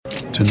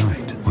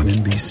tonight on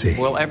NBC.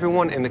 Will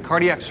everyone in the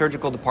cardiac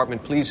surgical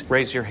department please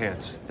raise your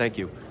hands? Thank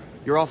you.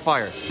 You're all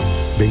fired.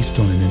 Based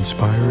on an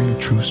inspiring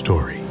true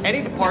story.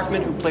 Any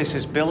department who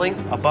places billing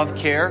above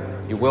care,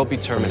 you will be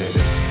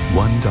terminated.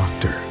 One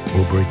doctor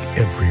will break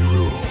every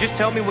rule. Just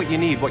tell me what you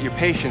need, what your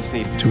patients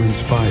need. To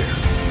inspire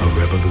a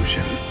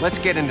revolution. Let's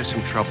get into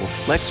some trouble.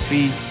 Let's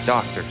be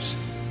doctors.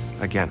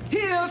 Again.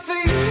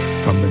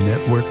 From the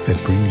network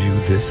that brings you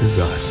This Is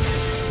Us,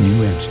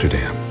 New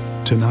Amsterdam,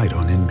 tonight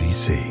on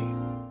NBC.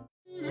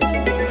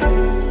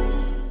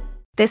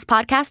 This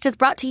podcast is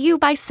brought to you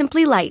by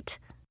Simply Light.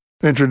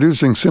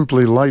 Introducing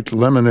Simply Light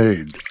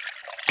Lemonade.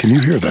 Can you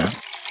hear that?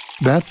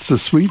 That's the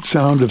sweet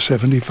sound of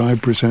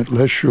 75%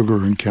 less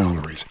sugar and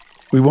calories.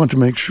 We want to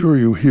make sure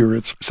you hear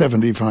it's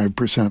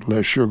 75%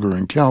 less sugar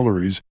and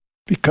calories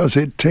because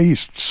it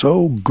tastes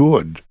so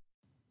good.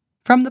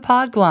 From the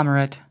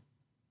Podglomerate,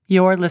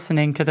 you're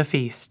listening to The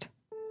Feast.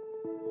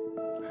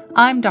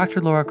 I'm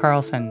Dr. Laura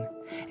Carlson,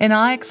 and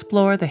I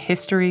explore the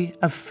history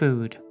of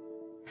food,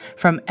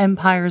 from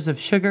empires of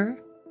sugar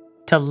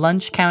to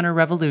lunch counter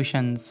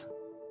revolutions.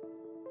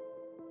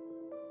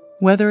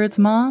 Whether it's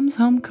mom's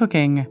home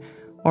cooking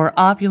or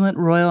opulent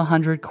royal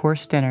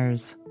 100-course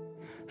dinners,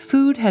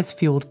 food has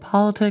fueled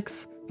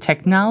politics,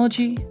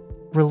 technology,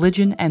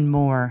 religion, and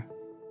more.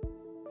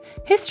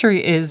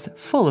 History is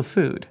full of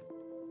food,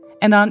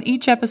 and on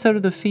each episode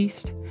of The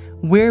Feast,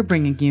 we're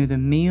bringing you the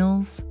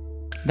meals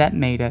that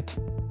made it.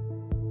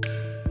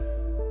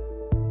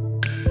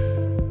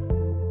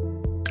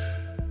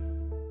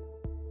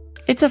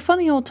 It's a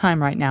funny old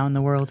time right now in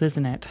the world,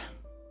 isn't it?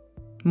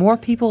 More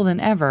people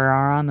than ever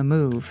are on the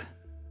move.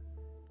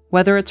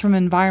 Whether it's from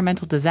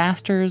environmental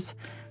disasters,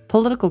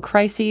 political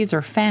crises,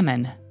 or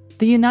famine,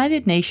 the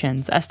United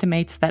Nations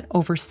estimates that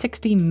over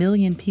 60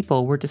 million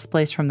people were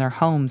displaced from their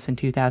homes in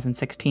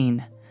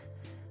 2016,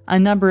 a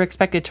number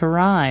expected to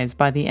rise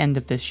by the end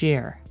of this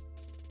year.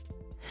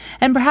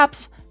 And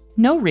perhaps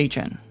no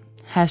region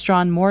has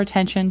drawn more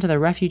attention to the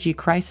refugee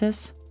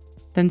crisis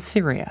than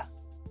Syria.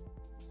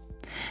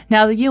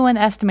 Now, the UN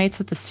estimates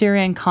that the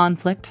Syrian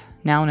conflict,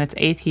 now in its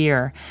 8th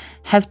year,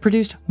 has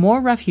produced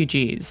more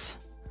refugees,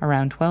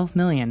 around 12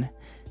 million,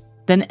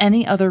 than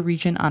any other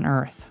region on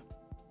Earth.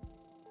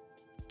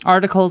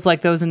 Articles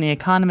like those in The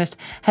Economist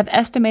have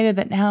estimated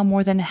that now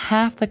more than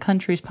half the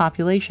country's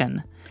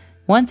population,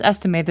 once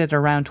estimated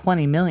around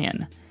 20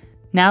 million,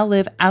 now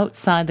live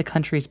outside the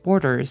country's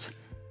borders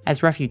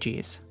as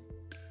refugees.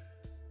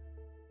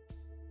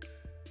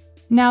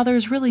 Now,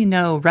 there's really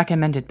no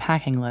recommended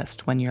packing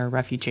list when you're a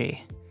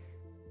refugee.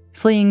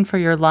 Fleeing for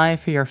your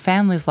life or your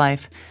family's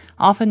life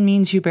often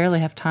means you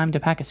barely have time to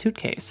pack a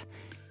suitcase,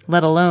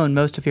 let alone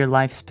most of your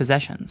life's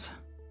possessions.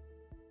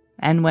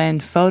 And when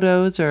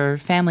photos or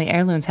family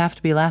heirlooms have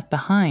to be left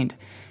behind,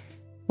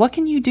 what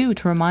can you do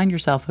to remind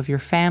yourself of your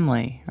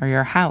family or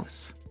your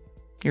house,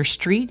 your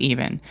street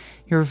even,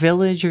 your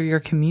village or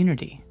your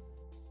community?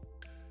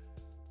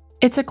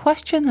 It's a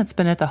question that's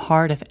been at the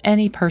heart of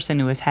any person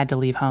who has had to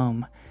leave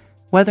home,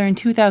 whether in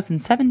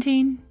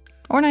 2017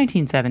 or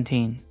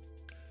 1917.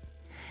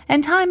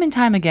 And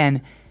time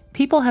again,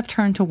 people have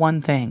turned to one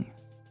thing,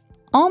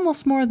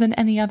 almost more than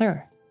any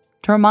other,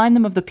 to remind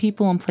them of the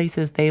people and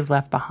places they've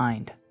left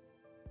behind.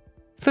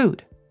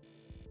 Food.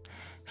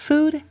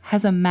 Food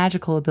has a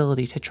magical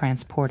ability to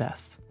transport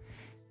us.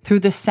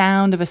 Through the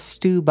sound of a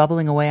stew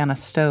bubbling away on a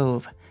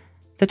stove,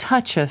 the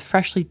touch of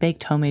freshly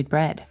baked homemade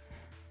bread,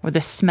 or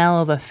the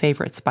smell of a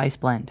favorite spice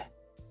blend.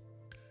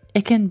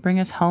 It can bring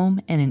us home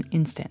in an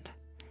instant,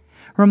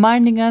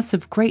 reminding us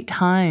of great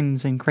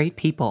times and great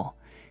people,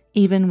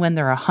 even when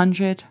they're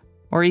 100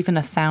 or even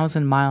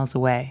 1,000 miles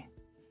away.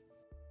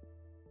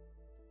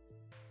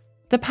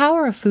 The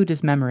power of food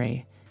as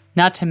memory,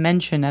 not to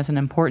mention as an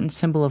important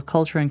symbol of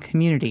culture and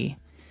community,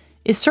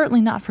 is certainly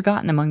not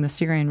forgotten among the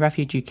Syrian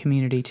refugee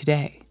community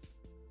today.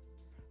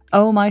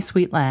 Oh My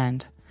Sweet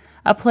Land,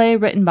 a play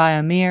written by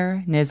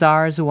Amir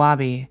Nizar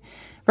Zuabi,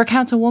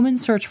 recounts a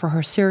woman's search for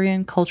her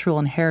Syrian cultural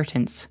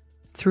inheritance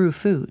through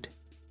food.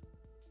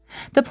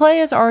 The play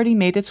has already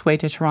made its way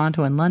to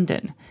Toronto and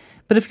London,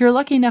 but if you're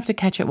lucky enough to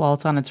catch it while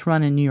it's on its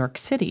run in New York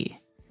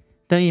City,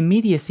 the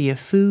immediacy of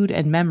food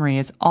and memory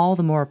is all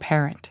the more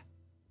apparent.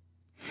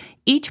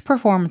 Each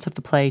performance of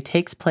the play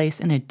takes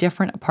place in a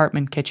different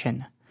apartment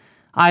kitchen,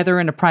 either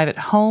in a private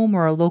home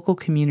or a local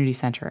community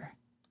center.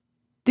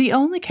 The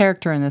only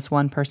character in this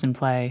one-person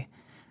play,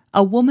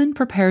 a woman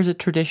prepares a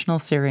traditional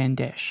Syrian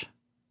dish,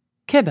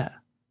 kibbeh,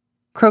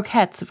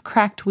 croquettes of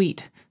cracked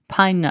wheat,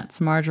 pine nuts,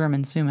 marjoram,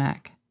 and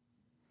sumac.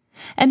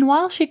 And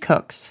while she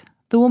cooks,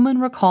 the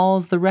woman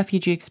recalls the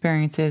refugee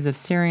experiences of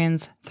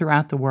Syrians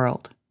throughout the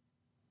world.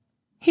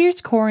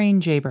 Here's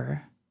Corinne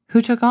Jaber,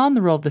 who took on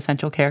the role of the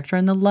central character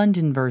in the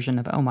London version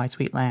of Oh My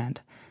Sweet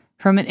Land,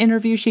 from an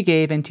interview she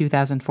gave in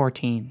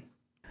 2014.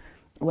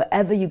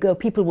 Wherever you go,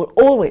 people will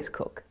always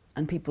cook,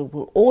 and people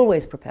will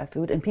always prepare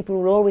food, and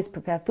people will always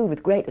prepare food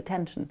with great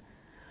attention.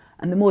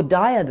 And the more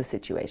dire the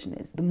situation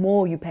is, the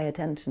more you pay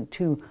attention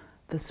to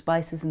the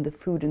spices and the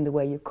food and the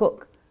way you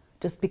cook.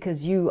 Just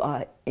because you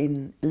are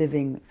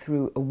living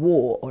through a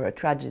war or a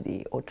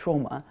tragedy or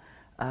trauma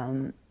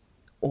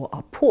or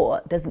are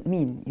poor doesn't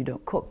mean you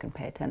don't cook and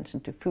pay attention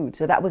to food.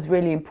 So that was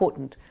really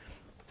important.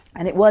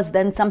 And it was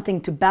then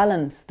something to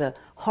balance the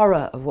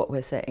horror of what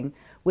we're saying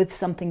with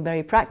something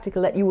very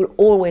practical that you will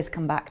always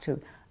come back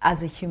to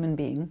as a human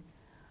being.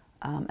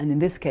 And in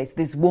this case,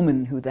 this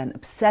woman who then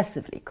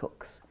obsessively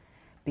cooks,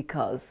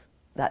 because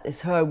that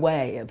is her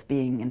way of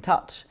being in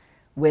touch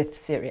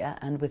with Syria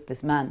and with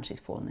this man she's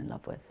fallen in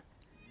love with.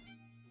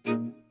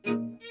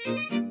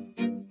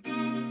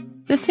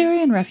 The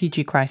Syrian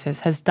refugee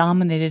crisis has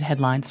dominated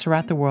headlines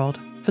throughout the world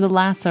for the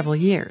last several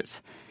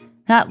years,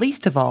 not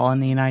least of all in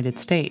the United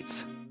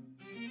States.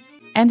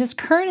 And as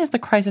current as the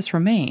crisis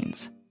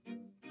remains,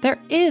 there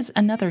is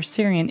another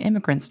Syrian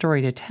immigrant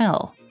story to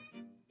tell,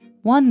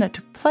 one that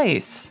took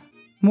place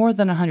more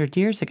than 100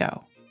 years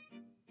ago.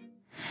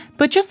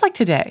 But just like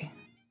today,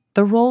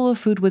 the role of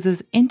food was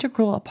as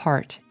integral a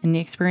part in the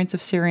experience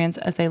of Syrians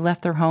as they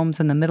left their homes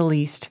in the Middle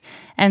East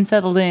and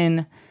settled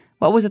in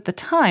what was at the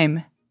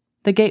time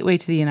the gateway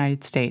to the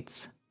United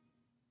States,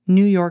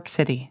 New York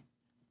City.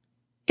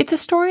 It's a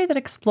story that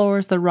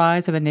explores the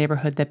rise of a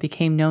neighborhood that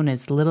became known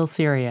as Little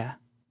Syria,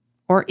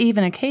 or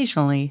even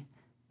occasionally,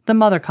 the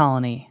Mother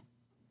Colony,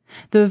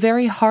 the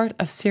very heart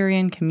of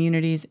Syrian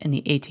communities in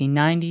the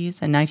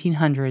 1890s and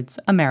 1900s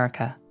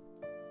America.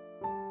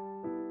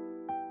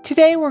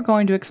 Today we're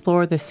going to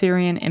explore the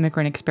Syrian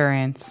immigrant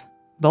experience,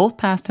 both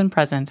past and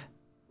present,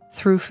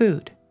 through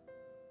food.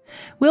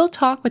 We'll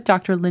talk with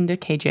Dr. Linda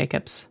K.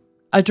 Jacobs,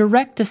 a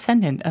direct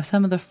descendant of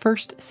some of the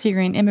first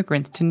Syrian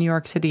immigrants to New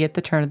York City at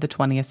the turn of the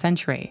 20th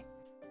century.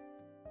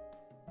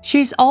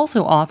 She's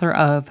also author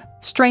of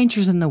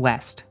Strangers in the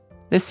West,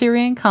 the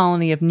Syrian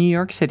Colony of New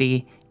York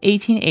City,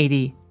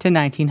 1880 to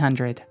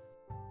 1900.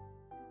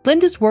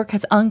 Linda's work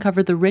has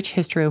uncovered the rich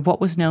history of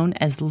what was known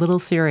as Little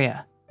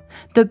Syria,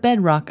 the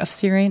bedrock of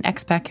Syrian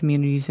expat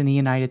communities in the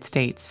United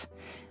States,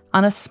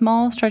 on a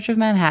small stretch of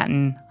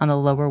Manhattan on the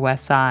Lower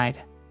West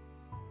Side.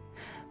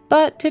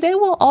 But today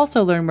we'll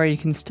also learn where you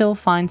can still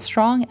find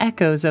strong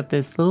echoes of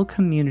this little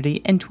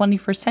community in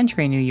 21st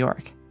century New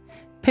York,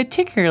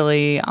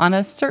 particularly on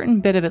a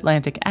certain bit of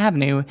Atlantic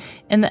Avenue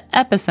in the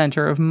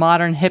epicenter of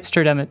modern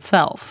hipsterdom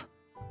itself,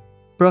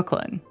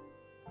 Brooklyn.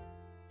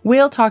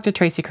 We'll talk to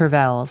Tracy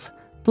Curvels,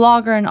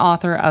 blogger and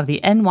author of the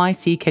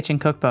NYC Kitchen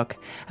Cookbook,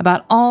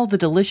 about all the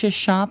delicious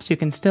shops you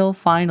can still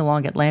find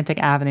along Atlantic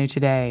Avenue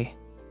today.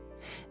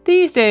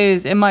 These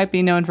days, it might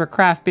be known for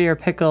craft beer,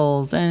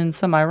 pickles, and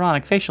some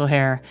ironic facial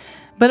hair,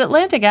 but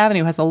Atlantic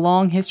Avenue has a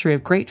long history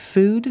of great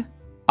food,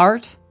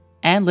 art,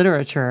 and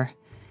literature,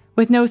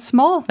 with no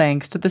small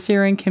thanks to the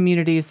Syrian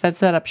communities that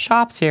set up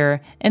shops here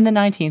in the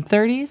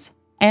 1930s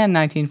and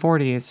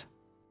 1940s.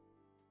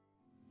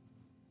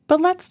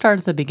 But let's start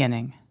at the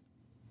beginning.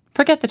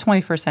 Forget the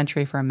 21st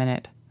century for a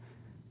minute.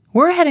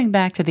 We're heading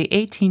back to the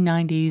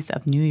 1890s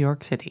of New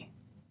York City.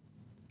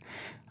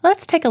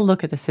 Let's take a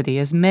look at the city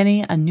as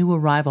many a new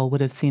arrival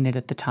would have seen it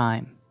at the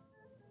time.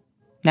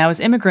 Now, as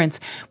immigrants,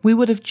 we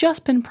would have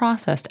just been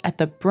processed at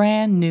the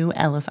brand new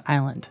Ellis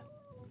Island,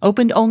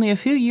 opened only a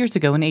few years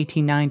ago in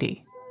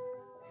 1890.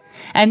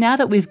 And now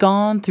that we've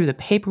gone through the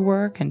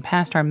paperwork and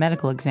passed our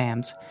medical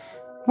exams,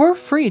 we're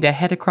free to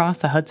head across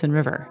the Hudson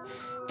River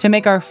to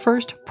make our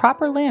first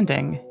proper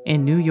landing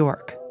in New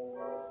York.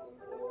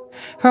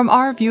 From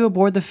our view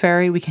aboard the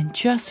ferry, we can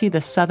just see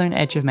the southern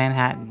edge of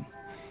Manhattan,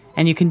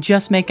 and you can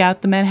just make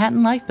out the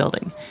Manhattan Life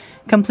Building,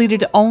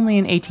 completed only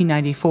in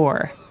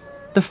 1894,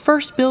 the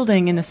first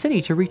building in the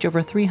city to reach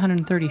over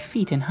 330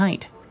 feet in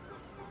height.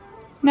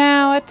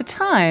 Now, at the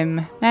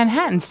time,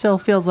 Manhattan still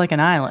feels like an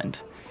island.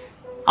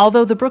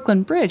 Although the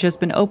Brooklyn Bridge has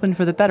been open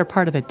for the better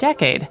part of a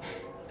decade,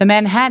 the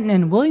Manhattan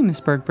and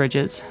Williamsburg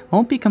bridges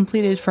won't be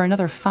completed for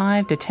another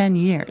 5 to 10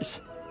 years.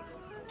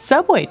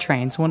 Subway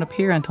trains won't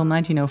appear until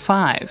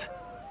 1905.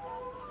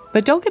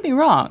 But don't get me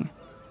wrong,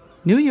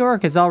 New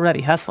York is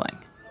already hustling.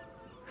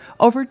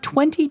 Over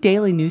 20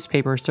 daily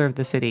newspapers serve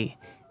the city,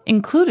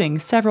 including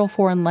several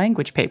foreign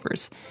language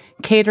papers,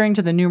 catering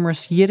to the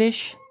numerous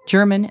Yiddish,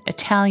 German,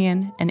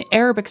 Italian, and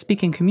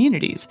Arabic-speaking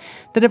communities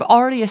that have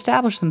already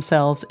established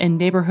themselves in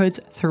neighborhoods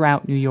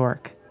throughout New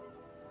York.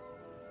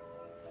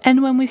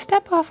 And when we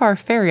step off our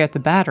ferry at the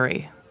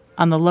Battery,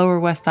 on the Lower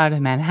West Side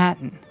of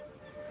Manhattan,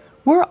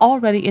 we're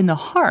already in the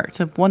heart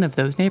of one of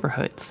those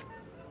neighborhoods.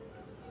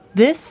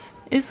 This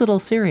is Little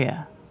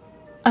Syria,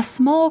 a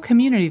small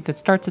community that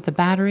starts at the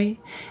Battery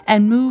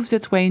and moves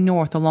its way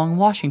north along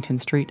Washington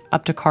Street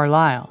up to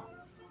Carlisle.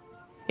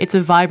 It's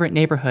a vibrant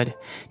neighborhood,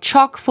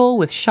 chock full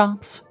with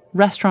shops,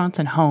 restaurants,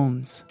 and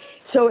homes.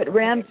 So it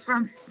ran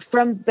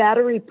from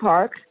Battery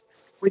Park,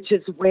 which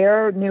is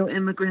where new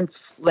immigrants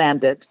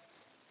landed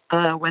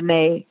when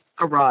they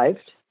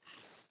arrived.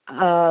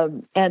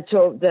 And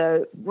so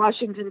the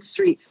Washington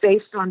Street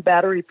faced on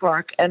Battery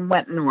Park and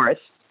went north.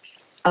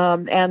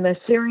 And the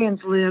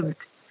Syrians lived,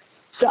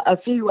 a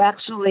few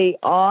actually,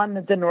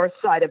 on the north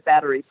side of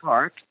Battery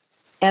Park,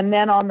 and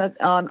then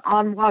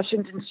on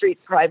Washington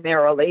Street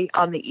primarily,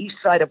 on the east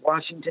side of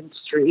Washington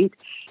Street,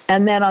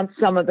 and then on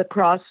some of the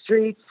cross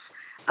streets,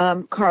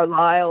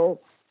 Carlisle,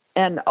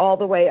 and all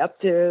the way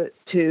up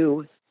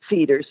to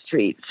Cedar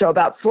Street. So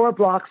about 4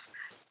 blocks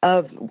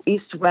of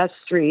east-west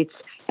streets,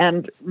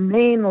 and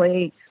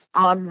mainly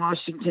on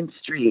Washington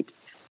Street.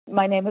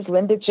 My name is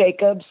Linda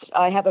Jacobs.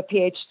 I have a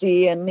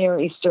PhD in Near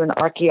Eastern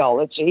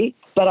archaeology,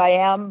 but I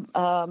am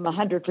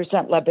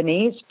 100%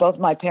 Lebanese. Both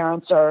my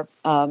parents are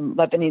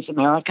Lebanese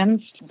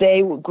Americans.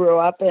 They grew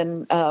up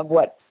in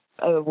what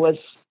was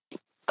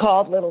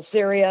called Little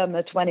Syria in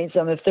the 20s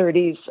and the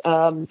 30s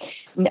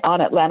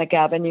on Atlantic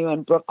Avenue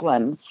in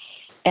Brooklyn.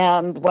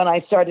 And when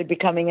I started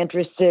becoming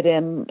interested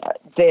in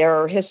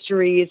their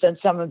histories and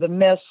some of the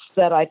myths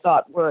that I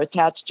thought were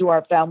attached to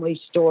our family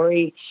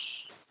story,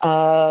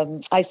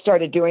 I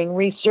started doing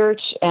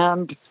research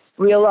and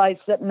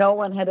realized that no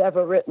one had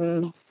ever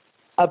written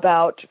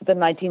about the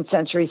 19th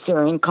century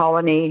Syrian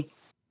colony.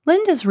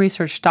 Linda's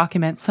research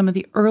documents some of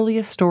the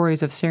earliest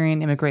stories of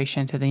Syrian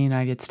immigration to the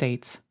United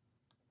States.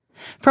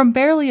 From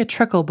barely a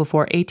trickle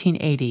before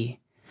 1880,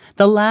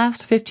 the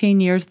last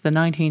 15 years of the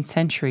 19th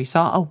century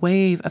saw a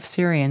wave of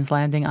Syrians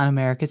landing on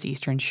America's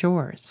eastern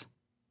shores.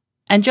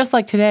 And just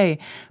like today,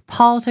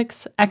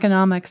 politics,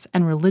 economics,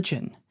 and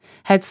religion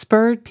had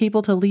spurred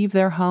people to leave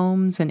their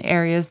homes in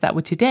areas that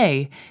would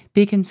today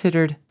be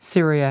considered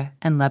Syria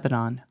and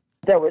Lebanon.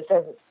 There was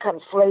a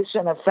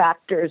conflation of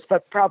factors,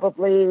 but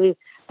probably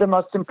the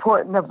most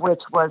important of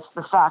which was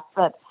the fact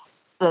that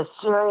the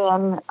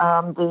Syrian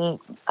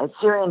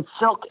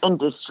silk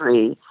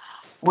industry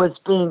was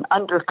being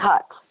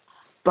undercut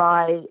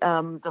by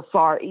the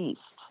Far East.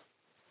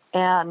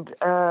 And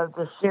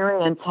the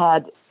Syrians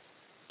had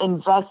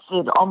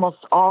invested almost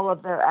all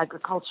of their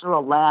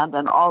agricultural land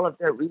and all of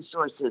their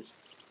resources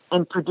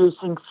in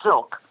producing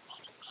silk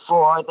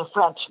for the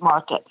French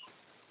market.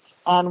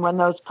 And when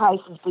those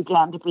prices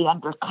began to be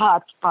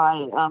undercut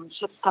by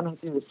ships coming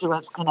through the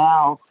Suez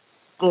Canal,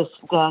 the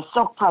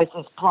silk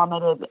prices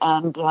plummeted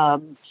and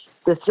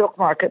the silk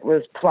market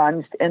was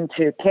plunged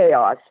into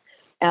chaos.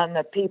 And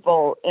the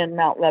people in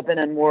Mount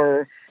Lebanon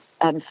were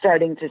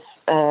starting to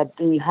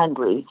be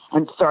hungry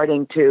and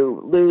starting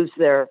to lose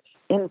their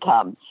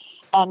income.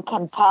 And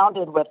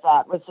compounded with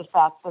that was the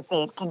fact that they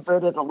had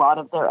converted a lot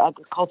of their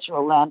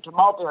agricultural land to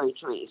mulberry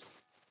trees,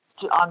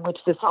 on which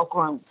the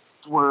silkworms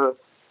were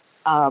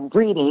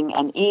breeding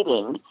and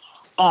eating.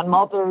 And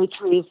mulberry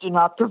trees do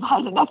not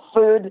provide enough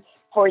food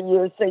for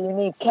you, so you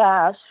need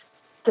cash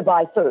to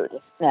buy food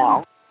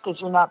now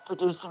because you're not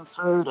producing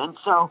food. And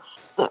so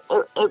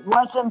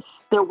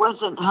there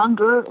wasn't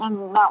hunger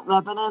in Mount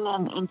Lebanon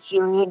and in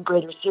Syria and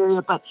Greater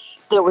Syria, but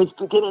there was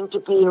beginning to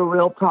be a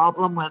real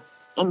problem with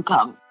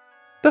income.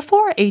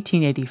 Before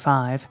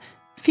 1885,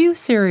 few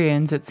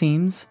Syrians, it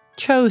seems,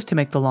 chose to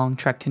make the long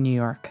trek to New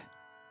York.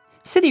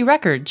 City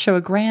records show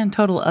a grand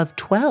total of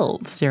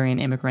 12 Syrian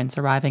immigrants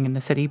arriving in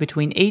the city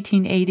between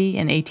 1880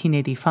 and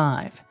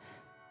 1885.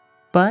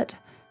 But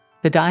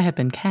the die had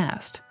been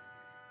cast.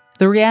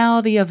 The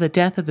reality of the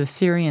death of the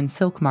Syrian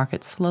silk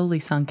market slowly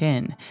sunk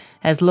in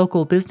as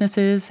local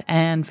businesses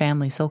and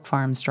family silk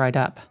farms dried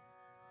up.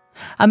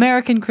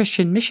 American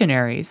Christian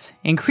missionaries,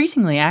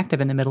 increasingly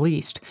active in the Middle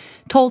East,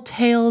 told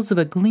tales of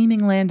a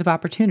gleaming land of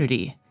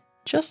opportunity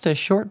just a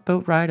short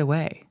boat ride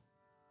away.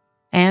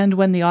 And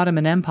when the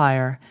Ottoman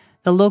Empire,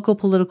 the local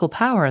political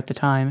power at the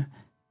time,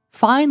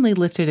 finally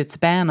lifted its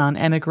ban on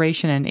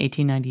emigration in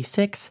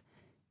 1896,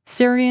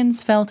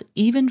 Syrians felt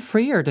even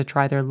freer to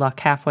try their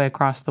luck halfway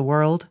across the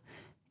world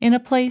in a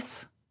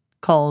place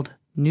called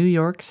New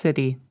York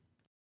City.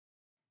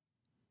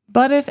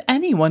 But if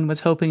anyone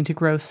was hoping to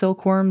grow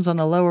silkworms on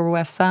the Lower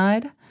West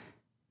Side,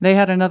 they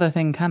had another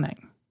thing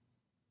coming.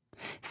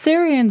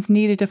 Syrians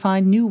needed to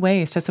find new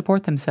ways to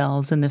support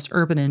themselves in this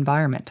urban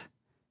environment.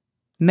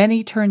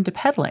 Many turned to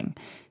peddling,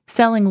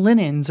 selling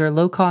linens or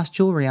low-cost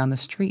jewelry on the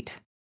street.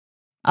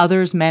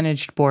 Others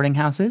managed boarding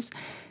houses,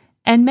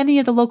 and many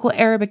of the local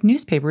Arabic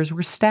newspapers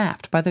were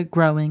staffed by the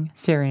growing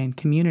Syrian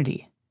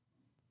community.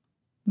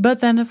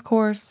 But then, of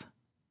course,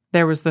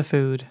 there was the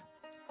food.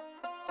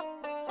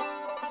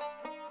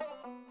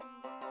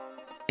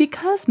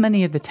 Because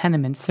many of the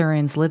tenements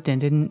Syrians lived in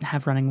didn't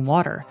have running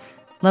water,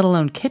 let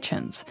alone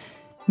kitchens,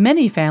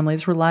 many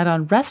families relied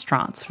on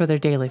restaurants for their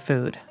daily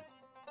food,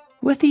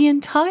 with the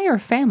entire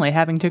family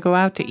having to go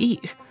out to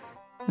eat.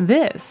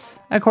 This,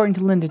 according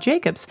to Linda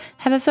Jacobs,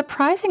 had a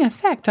surprising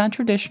effect on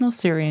traditional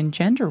Syrian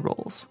gender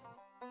roles.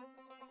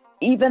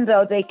 Even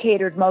though they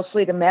catered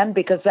mostly to men,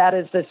 because that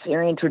is the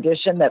Syrian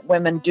tradition that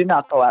women do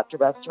not go out to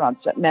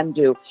restaurants, that men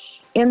do.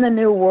 In the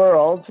New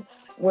World,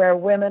 where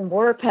women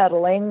were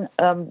peddling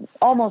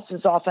almost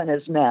as often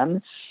as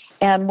men,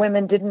 and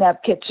women didn't have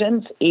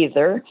kitchens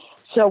either,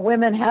 so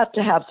women had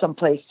to have some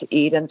place to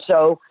eat, and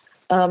so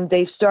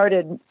they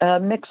started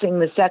mixing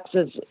the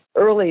sexes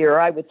earlier,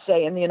 I would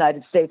say, in the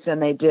United States than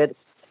they did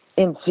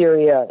in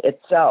Syria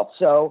itself.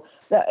 So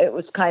it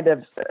was kind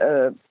of,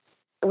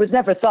 it was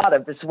never thought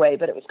of this way,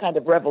 but it was kind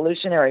of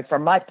revolutionary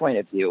from my point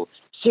of view.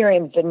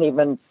 Syrians didn't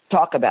even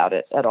talk about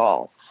it at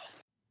all.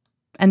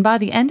 And by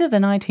the end of the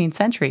 19th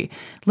century,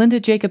 Linda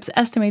Jacobs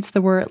estimates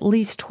there were at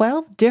least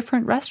 12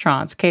 different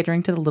restaurants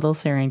catering to the little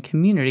Syrian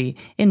community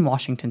in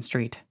Washington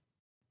Street.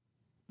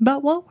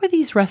 But what were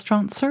these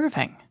restaurants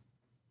serving?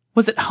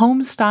 Was it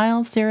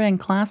home-style Syrian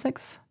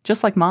classics,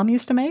 just like Mom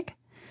used to make?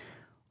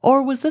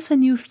 Or was this a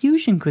new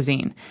fusion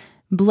cuisine,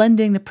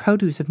 blending the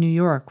produce of New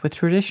York with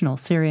traditional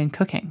Syrian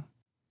cooking?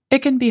 It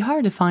can be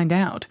hard to find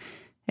out.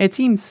 It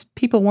seems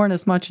people weren't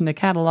as much into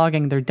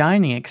cataloging their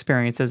dining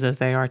experiences as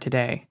they are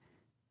today.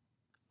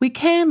 We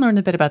can learn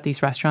a bit about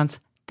these restaurants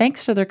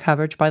thanks to their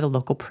coverage by the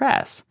local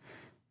press,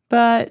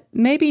 but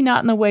maybe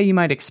not in the way you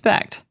might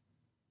expect.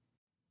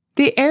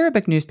 The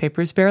Arabic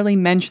newspapers barely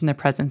mention the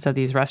presence of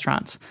these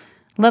restaurants,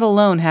 let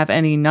alone have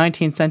any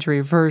 19th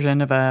century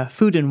version of a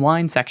food and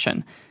wine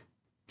section.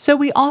 So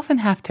we often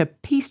have to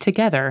piece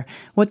together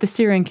what the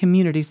Syrian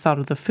communities thought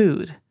of the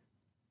food.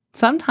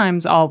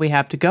 Sometimes all we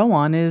have to go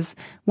on is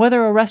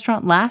whether a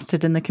restaurant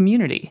lasted in the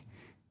community.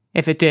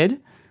 If it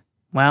did,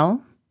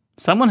 well,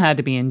 someone had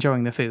to be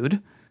enjoying the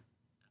food.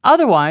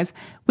 Otherwise,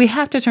 we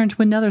have to turn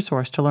to another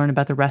source to learn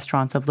about the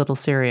restaurants of Little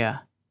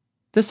Syria.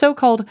 The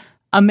so-called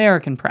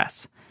American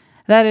press,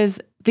 that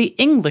is, the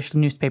English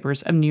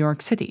newspapers of New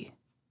York City.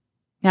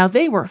 Now,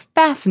 they were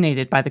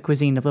fascinated by the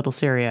cuisine of Little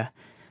Syria,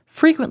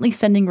 frequently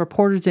sending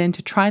reporters in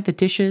to try the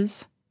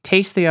dishes,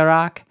 taste the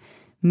arak,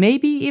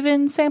 maybe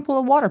even sample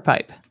a water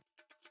pipe.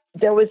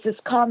 There was this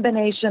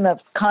combination of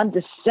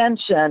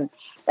condescension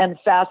and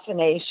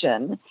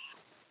fascination,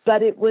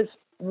 but it was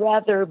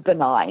rather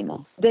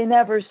benign. They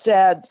never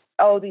said,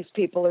 oh, these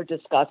people are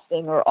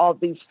disgusting, or all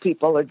these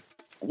people are,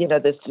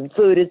 this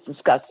food is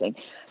disgusting.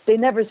 They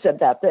never said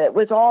that. It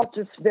was all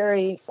just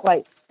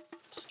quite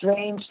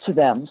strange to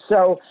them.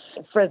 So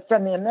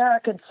from the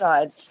American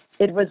side,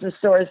 it was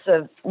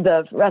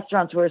the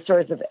restaurants were a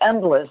source of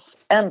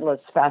endless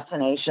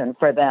fascination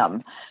for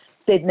them.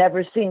 They'd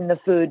never seen the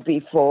food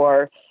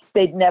before.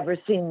 They'd never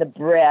seen the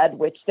bread,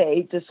 which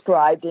they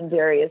described in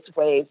various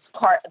ways.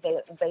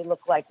 They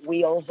look like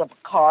wheels of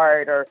a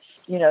cart, or,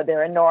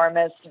 they're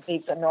enormous,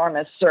 these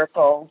enormous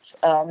circles.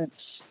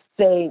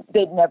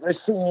 They'd never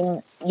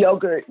seen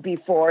yogurt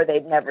before.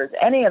 They'd never,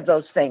 any of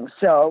those things.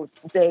 So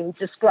they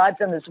described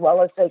them as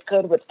well as they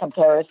could with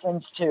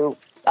comparisons to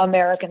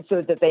American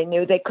food that they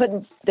knew. They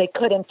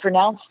couldn't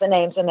pronounce the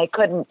names, and they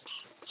couldn't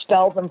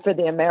spell them for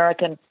the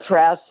American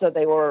press, so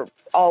they were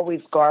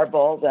always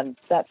garbled and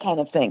that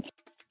kind of thing.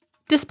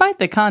 Despite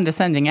the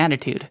condescending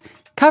attitude,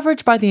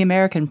 coverage by the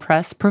American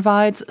press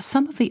provides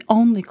some of the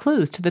only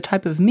clues to the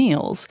type of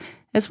meals,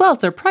 as well as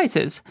their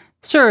prices,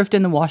 served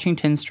in the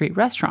Washington Street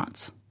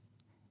restaurants.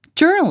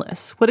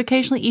 Journalists would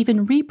occasionally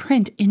even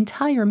reprint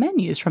entire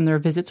menus from their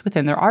visits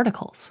within their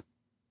articles.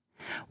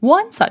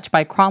 One such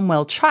by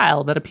Cromwell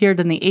Child that appeared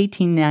in the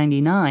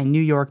 1899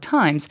 New York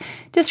Times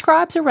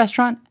describes a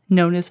restaurant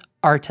known as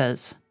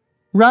Arta's,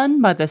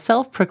 run by the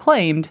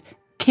self-proclaimed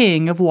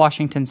King of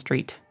Washington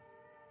Street.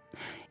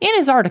 In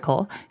his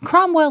article,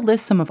 Cromwell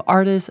lists some of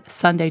Arta's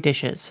Sunday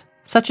dishes,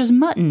 such as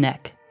mutton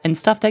neck and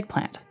stuffed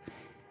eggplant,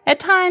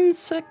 at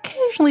times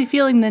occasionally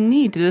feeling the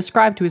need to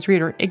describe to his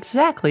reader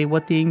exactly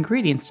what the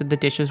ingredients to the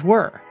dishes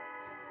were.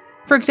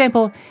 For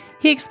example,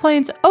 he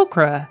explains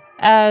okra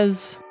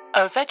as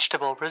a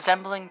vegetable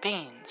resembling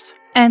beans,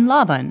 and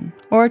laban,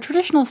 or a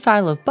traditional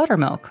style of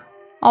buttermilk,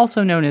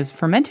 also known as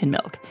fermented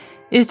milk,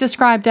 is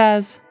described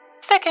as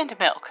thickened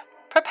milk,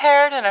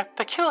 prepared in a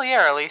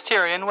peculiarly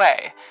Syrian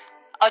way,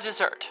 a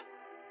dessert.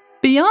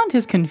 Beyond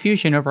his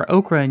confusion over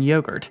okra and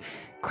yogurt,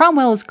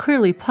 Cromwell is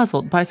clearly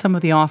puzzled by some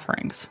of the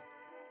offerings.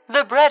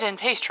 The bread and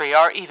pastry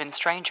are even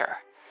stranger.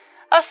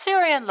 A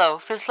Syrian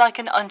loaf is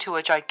likened unto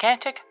a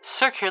gigantic,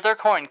 circular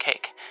corn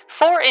cake,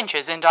 4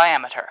 inches in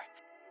diameter.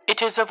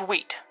 It is of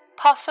wheat,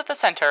 puffs at the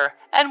center,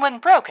 and when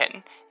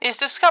broken, is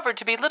discovered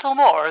to be little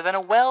more than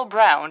a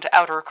well-browned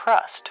outer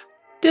crust.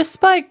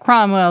 Despite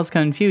Cromwell's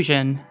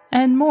confusion,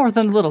 and more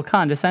than a little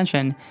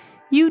condescension,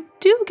 you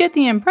do get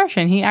the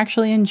impression he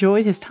actually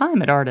enjoyed his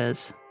time at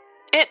Arta's.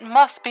 It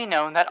must be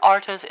known that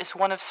Arta's is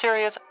one of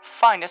Syria's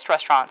finest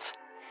restaurants.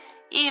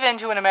 Even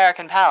to an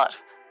American palate,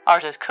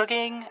 Arta's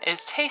cooking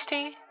is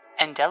tasty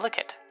and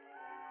delicate.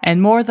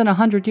 And more than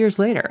 100 years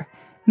later,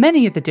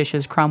 many of the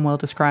dishes Cromwell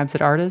describes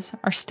at Arta's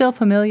are still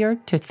familiar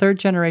to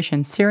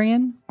third-generation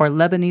Syrian or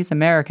Lebanese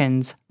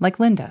Americans like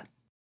Linda.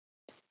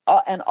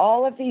 And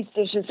all of these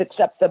dishes,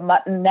 except the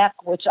mutton neck,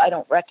 which I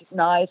don't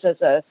recognize as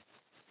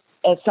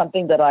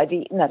something that I've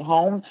eaten at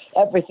home,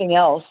 everything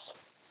else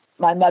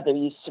my mother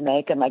used to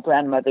make and my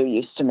grandmother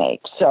used to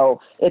make. So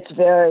it's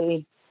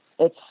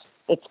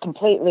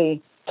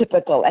completely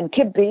typical. And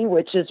kibbe,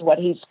 which is what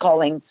he's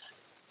calling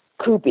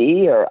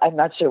kubi, or I'm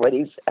not sure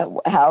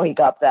how he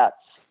got that.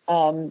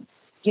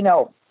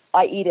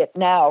 I eat it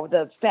now.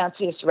 The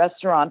fanciest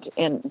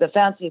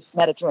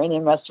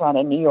Mediterranean restaurant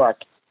in New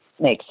York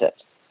makes it.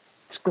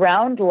 It's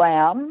ground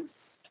lamb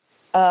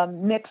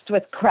mixed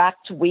with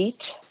cracked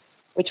wheat,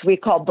 which we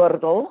call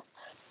burdo,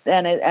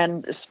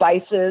 and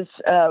spices,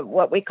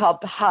 what we call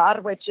bahar,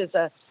 which is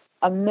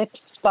a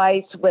mixed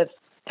spice with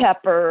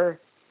pepper.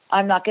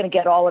 I'm not going to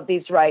get all of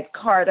these right.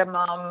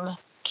 Cardamom,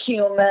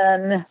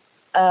 cumin,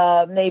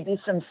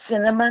 maybe some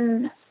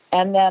cinnamon,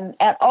 and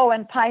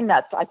pine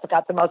nuts. I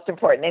forgot the most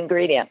important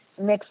ingredient,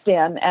 mixed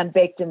in and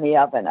baked in the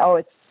oven. Oh,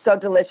 it's so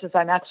delicious.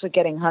 I'm actually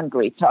getting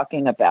hungry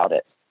talking about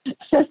it.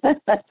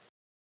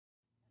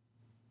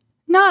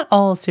 Not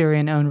all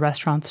Syrian-owned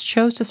restaurants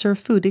chose to serve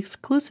food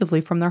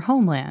exclusively from their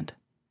homeland.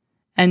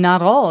 And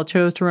not all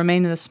chose to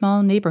remain in the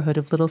small neighborhood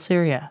of Little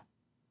Syria.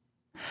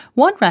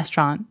 One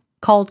restaurant,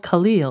 called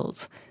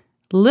Khalil's,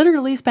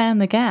 literally spanned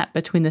the gap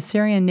between the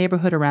Syrian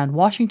neighborhood around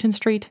Washington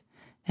Street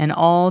and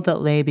all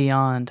that lay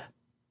beyond.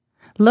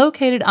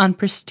 Located on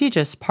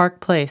prestigious Park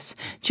Place,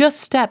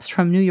 just steps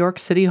from New York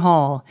City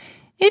Hall,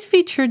 it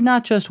featured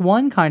not just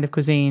one kind of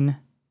cuisine,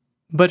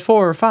 but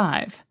 4 or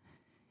 5.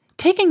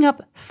 Taking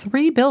up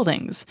 3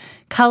 buildings,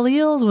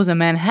 Khalil's was a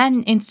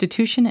Manhattan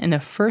institution in the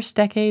first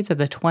decades of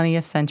the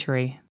 20th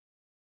century.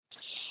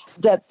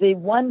 That the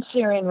one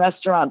Syrian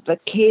restaurant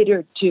that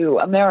catered to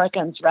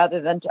Americans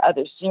rather than to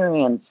other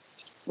Syrians,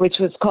 which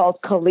was called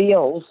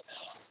Khalil's,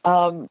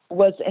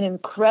 was an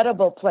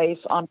incredible place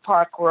on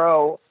Park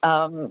Row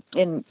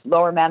in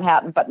Lower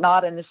Manhattan, but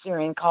not in the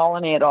Syrian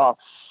colony at all.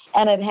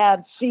 And it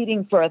had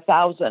seating for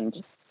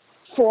 1,000.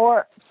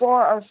 4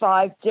 or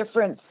 5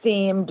 different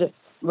themed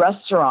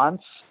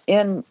restaurants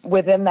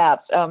within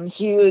that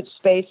huge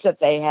space that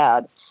they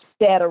had.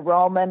 They had a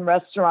Roman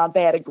restaurant,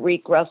 they had a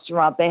Greek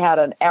restaurant, they had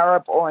an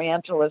Arab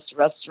Orientalist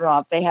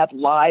restaurant, they had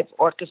live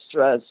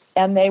orchestras,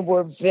 and they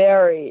were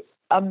very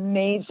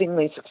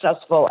amazingly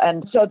successful.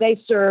 And so they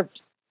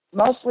served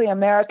mostly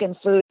American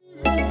food.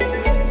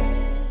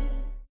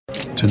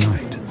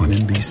 Tonight on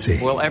NBC.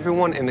 Will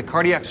everyone in the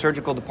cardiac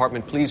surgical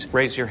department please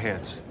raise your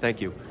hands? Thank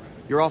you.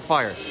 You're all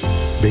fired.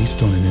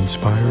 Based on an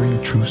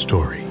inspiring true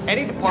story.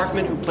 Any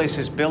department who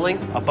places billing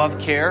above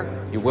care,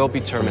 you will be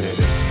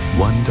terminated.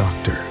 One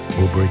doctor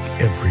will break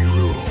every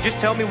rule Just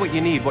tell me what you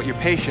need, what your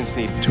patients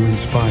need. to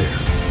inspire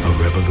a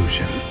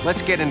revolution.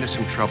 Let's get into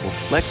some trouble.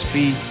 Let's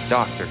be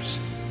doctors.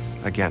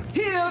 Again.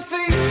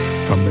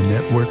 From the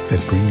network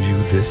that brings you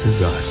This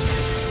Is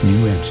Us,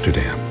 New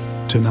Amsterdam,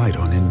 tonight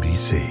on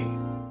NBC.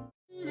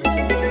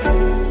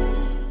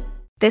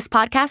 This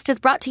podcast is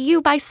brought to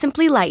you by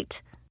Simply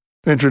Light.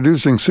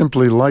 Introducing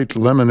Simply Light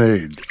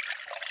Lemonade.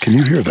 Can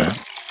you hear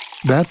that?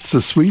 That's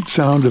the sweet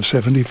sound of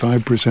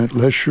 75%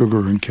 less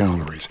sugar and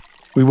calories.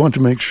 We want to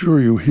make sure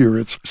you hear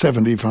it's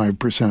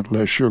 75%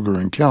 less sugar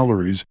and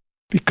calories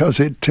because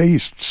it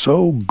tastes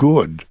so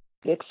good.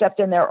 Except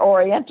in their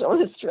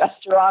Orientalist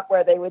restaurant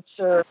where they would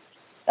serve,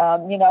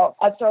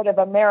 a sort of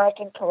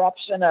American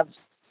corruption of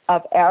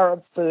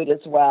Arab food as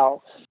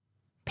well.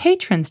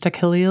 Patrons to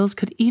Khalil's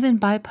could even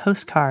buy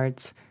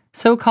postcards,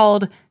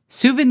 so-called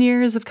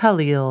Souvenirs of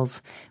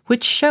Khalil's,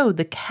 which showed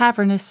the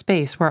cavernous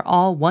space where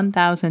all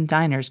 1,000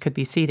 diners could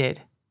be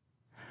seated.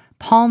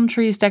 Palm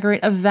trees decorate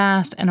a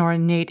vast and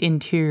ornate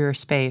interior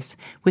space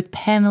with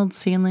paneled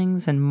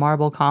ceilings and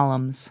marble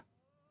columns.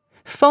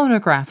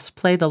 Phonographs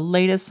play the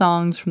latest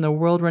songs from the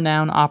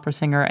world-renowned opera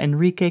singer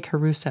Enrique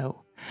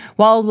Caruso,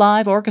 while a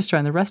live orchestra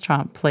in the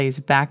restaurant plays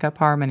backup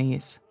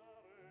harmonies.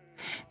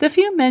 The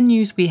few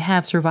menus we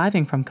have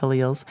surviving from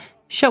Khalil's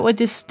show a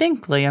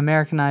distinctly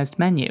Americanized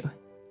menu.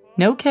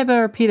 No kibbeh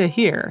or pita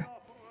here.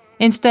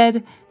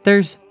 Instead,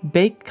 there's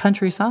baked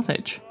country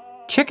sausage,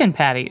 chicken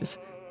patties,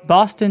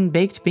 Boston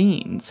baked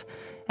beans,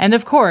 and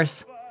of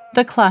course,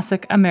 the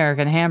classic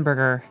American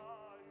hamburger,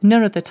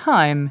 known at the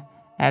time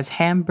as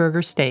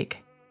hamburger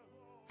steak.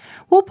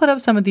 We'll put up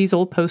some of these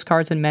old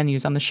postcards and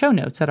menus on the show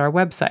notes at our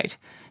website,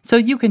 so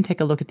you can take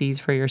a look at these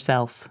for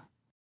yourself.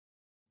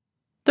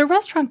 The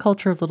restaurant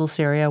culture of Little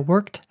Syria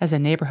worked as a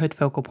neighborhood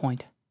focal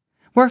point,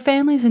 where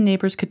families and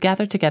neighbors could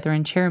gather together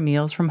and share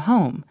meals from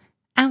home,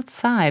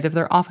 outside of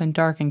their often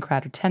dark and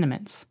crowded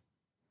tenements.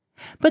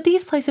 But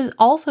these places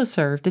also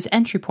served as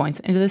entry points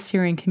into the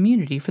Syrian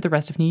community for the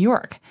rest of New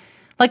York,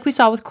 like we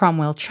saw with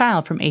Cromwell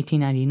Child from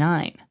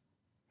 1899.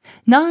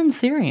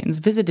 Non-Syrians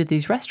visited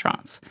these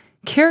restaurants,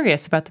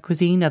 curious about the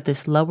cuisine of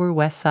this Lower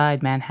West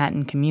Side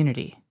Manhattan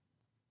community.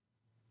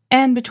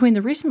 And between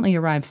the recently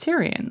arrived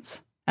Syrians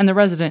and the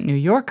resident New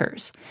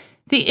Yorkers,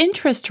 the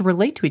interest to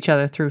relate to each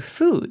other through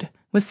food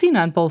was seen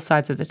on both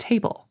sides of the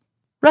table.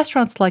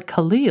 Restaurants like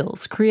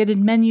Khalil's created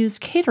menus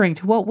catering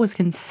to what was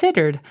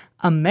considered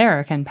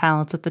American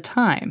palates at the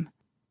time.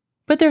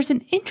 But there's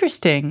an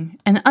interesting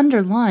and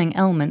underlying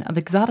element of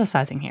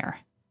exoticizing here,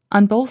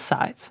 on both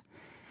sides,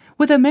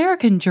 with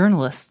American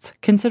journalists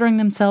considering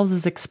themselves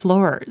as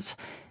explorers,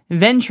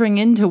 venturing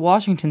into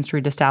Washington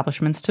Street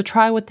establishments to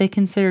try what they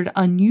considered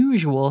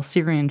unusual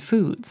Syrian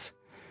foods,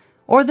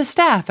 or the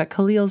staff at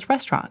Khalil's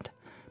restaurant,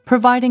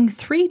 providing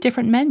 3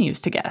 different menus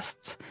to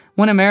guests,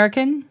 one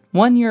American,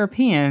 one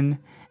European,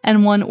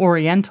 and one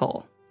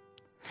Oriental.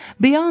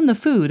 Beyond the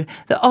food,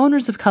 the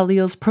owners of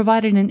Khalil's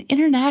provided an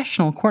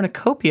international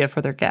cornucopia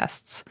for their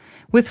guests,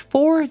 with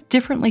 4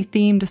 differently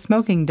themed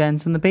smoking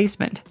dens in the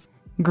basement: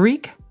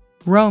 Greek,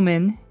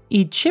 Roman,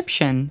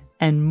 Egyptian,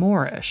 and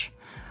Moorish,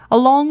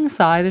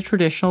 alongside a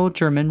traditional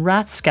German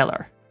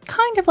Rathskeller,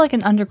 kind of like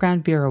an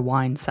underground beer or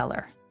wine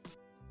cellar.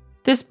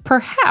 This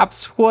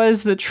perhaps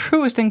was the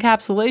truest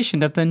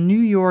encapsulation of the New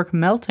York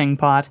melting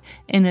pot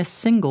in a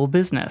single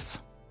business.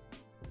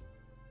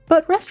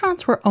 But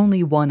restaurants were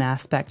only one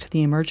aspect of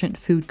the emergent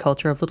food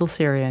culture of Little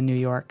Syria in New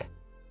York.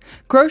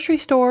 Grocery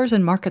stores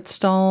and market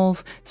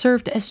stalls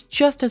served as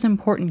just as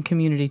important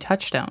community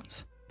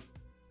touchstones.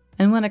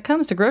 And when it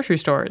comes to grocery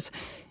stores,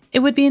 it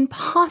would be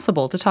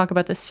impossible to talk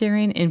about the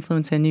Syrian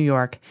influence in New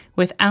York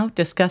without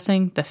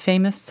discussing the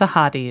famous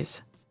Sahadis.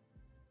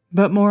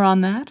 But more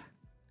on that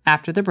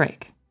after the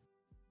break.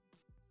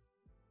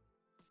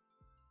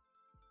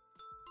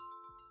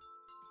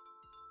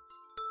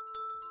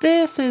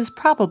 This is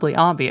probably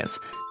obvious,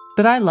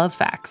 but I love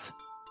facts.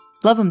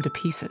 Love them to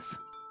pieces.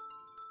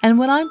 And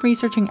when I'm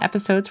researching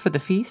episodes for The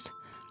Feast,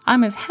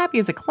 I'm as happy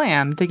as a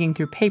clam digging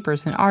through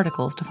papers and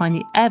articles to find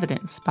the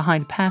evidence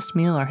behind a past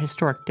meal or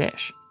historic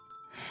dish.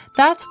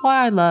 That's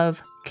why I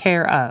love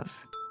Care Of,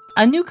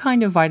 a new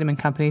kind of vitamin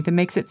company that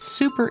makes it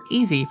super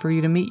easy for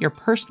you to meet your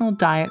personal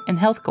diet and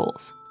health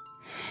goals.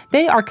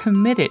 They are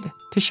committed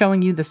to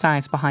showing you the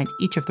science behind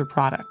each of their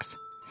products.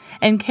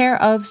 And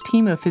Care Of's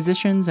team of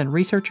physicians and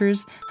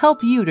researchers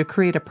help you to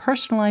create a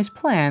personalized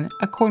plan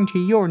according to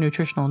your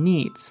nutritional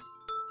needs.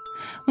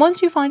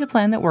 Once you find a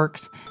plan that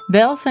works,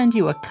 they'll send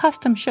you a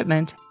custom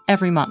shipment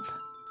every month.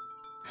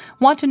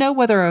 Want to know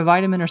whether a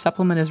vitamin or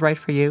supplement is right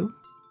for you?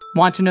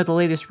 Want to know the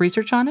latest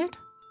research on it?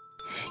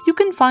 You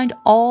can find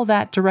all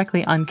that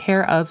directly on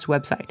Care Of's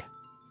website.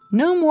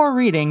 No more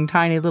reading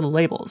tiny little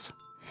labels.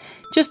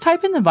 Just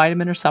type in the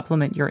vitamin or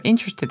supplement you're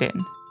interested in,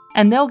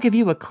 and they'll give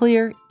you a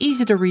clear,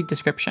 easy-to-read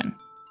description.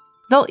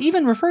 They'll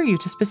even refer you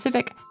to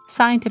specific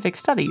scientific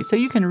studies so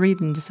you can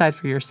read and decide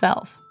for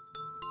yourself.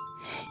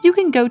 You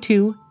can go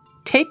to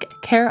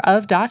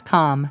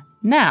takecareof.com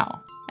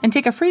now and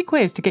take a free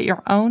quiz to get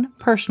your own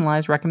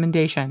personalized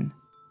recommendation.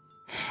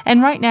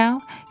 And right now,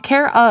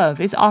 Care Of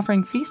is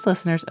offering Feast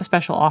listeners a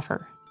special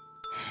offer.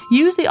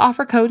 Use the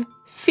offer code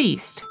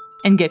FEAST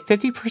and get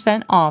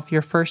 50% off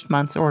your first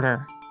month's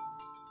order.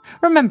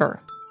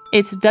 Remember,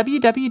 it's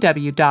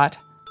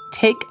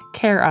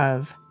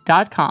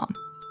www.takecareof.com,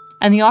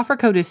 and the offer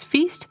code is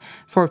FEAST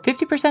for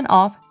 50%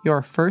 off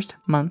your first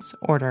month's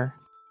order.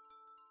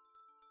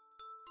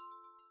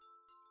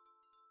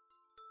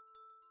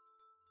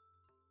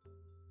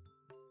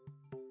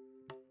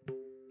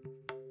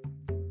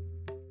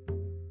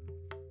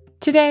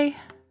 Today,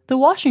 the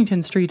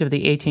Washington Street of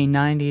the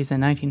 1890s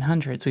and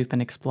 1900s we've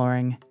been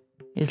exploring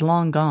is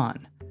long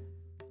gone.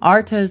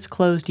 Arta's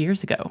closed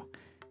years ago,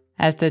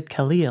 as did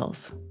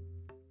Khalil's.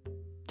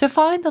 To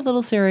find the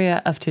little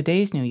Syria of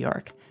today's New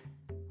York,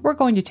 we're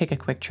going to take a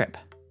quick trip.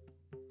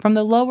 From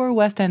the lower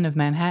west end of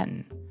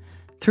Manhattan,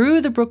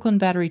 through the Brooklyn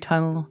Battery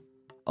Tunnel,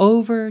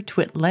 over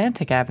to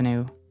Atlantic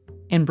Avenue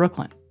in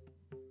Brooklyn.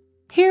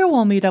 Here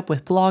we'll meet up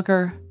with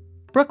blogger,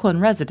 Brooklyn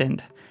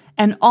resident,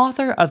 and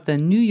author of the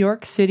New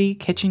York City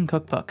Kitchen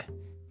Cookbook,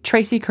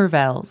 Tracy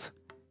Curvels,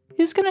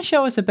 who's going to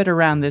show us a bit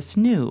around this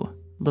new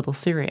little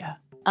Syria.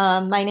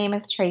 My name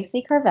is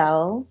Tracy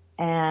Curvels,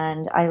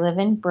 and I live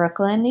in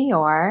Brooklyn, New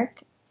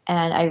York,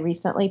 and I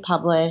recently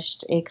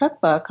published a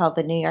cookbook called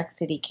The New York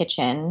City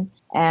Kitchen,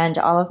 and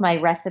all of my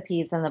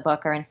recipes in the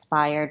book are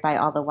inspired by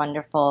all the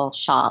wonderful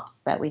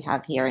shops that we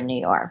have here in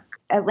New York.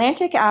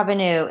 Atlantic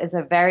Avenue is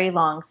a very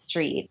long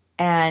street,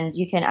 and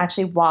you can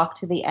actually walk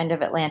to the end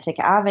of Atlantic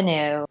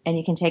Avenue, and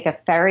you can take a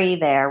ferry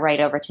there right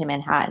over to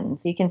Manhattan.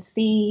 So you can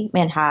see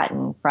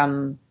Manhattan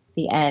from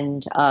the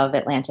end of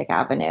Atlantic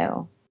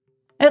Avenue.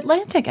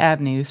 Atlantic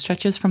Avenue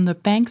stretches from the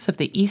banks of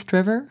the East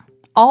River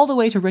all the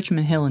way to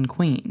Richmond Hill in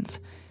Queens.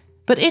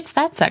 But it's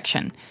that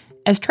section,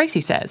 as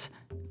Tracy says,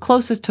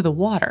 closest to the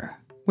water,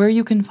 where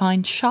you can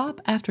find shop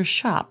after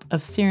shop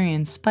of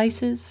Syrian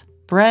spices,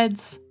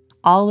 breads,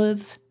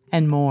 olives,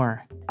 and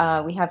more.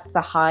 We have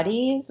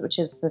Sahadi's, which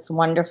is this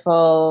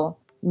wonderful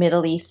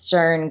Middle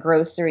Eastern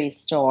grocery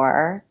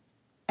store.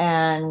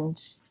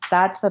 And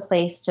that's a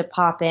place to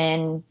pop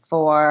in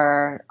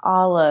for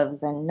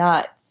olives and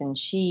nuts and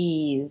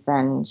cheese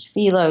and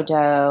phyllo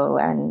dough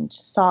and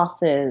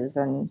sauces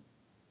and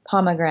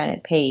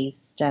pomegranate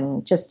paste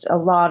and just a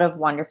lot of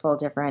wonderful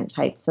different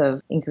types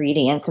of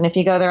ingredients. And if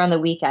you go there on the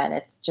weekend,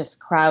 it's just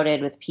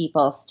crowded with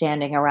people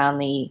standing around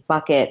the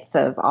buckets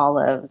of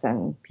olives,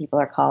 and people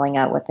are calling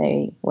out what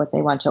they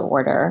want to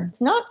order.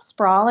 It's not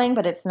sprawling,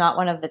 but it's not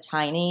one of the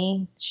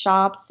tiny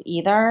shops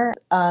either.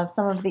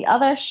 Some of the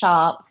other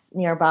shops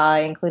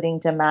nearby, including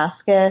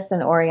Damascus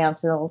and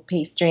Oriental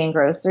Pastry and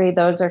Grocery,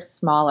 those are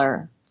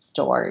smaller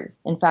stores.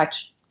 In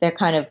fact, they're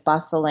kind of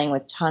bustling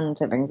with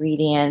tons of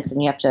ingredients,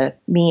 and you have to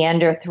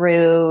meander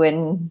through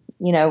and,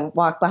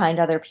 walk behind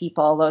other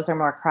people. Those are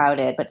more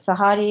crowded. But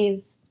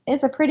Sahadi's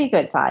is a pretty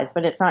good size,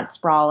 but it's not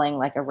sprawling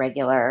like a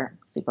regular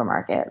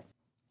supermarket.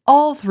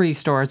 All three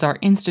stores are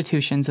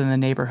institutions in the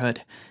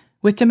neighborhood,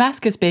 with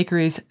Damascus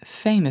Bakery's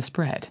famous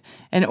bread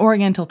and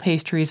Oriental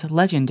Pastry's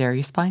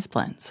legendary spice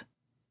blends.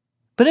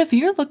 But if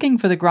you're looking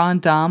for the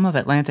grande dame of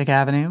Atlantic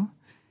Avenue,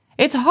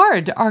 it's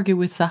hard to argue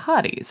with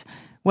Sahadi's,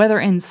 whether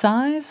in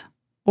size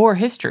or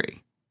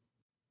history.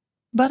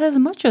 But as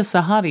much as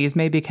Sahadi's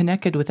may be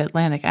connected with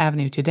Atlantic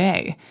Avenue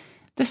today,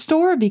 the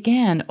store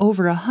began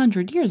over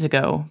 100 years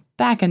ago,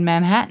 back in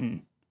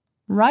Manhattan,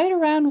 right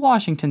around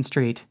Washington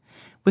Street,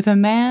 with a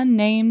man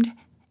named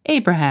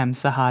Abraham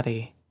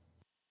Sahadi.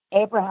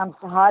 Abraham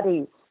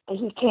Sahadi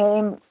he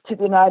came to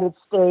the United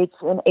States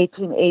in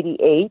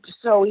 1888,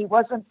 so he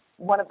wasn't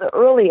one of the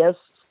earliest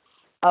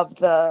of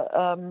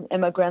the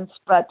immigrants,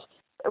 but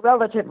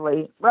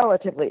relatively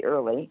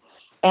early.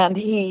 And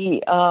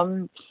he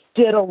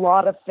did a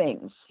lot of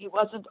things. He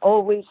wasn't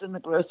always in the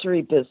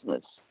grocery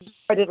business. He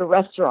started a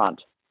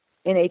restaurant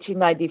in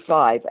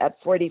 1895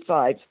 at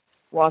 45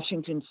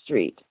 Washington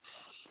Street.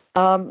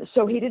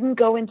 So he didn't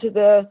go into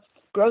the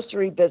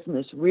grocery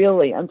business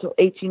really until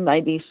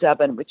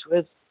 1897, which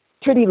was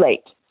pretty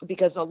late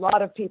because a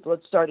lot of people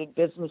had started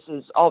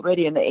businesses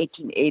already in the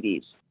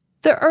 1880s.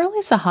 The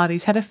early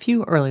Sahadis had a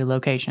few early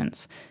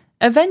locations,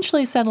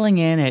 eventually settling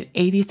in at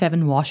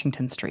 87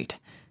 Washington Street,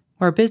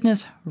 where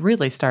business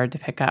really started to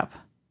pick up.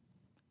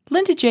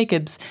 Linda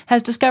Jacobs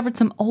has discovered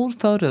some old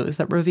photos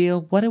that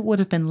reveal what it would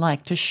have been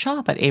like to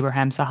shop at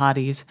Abraham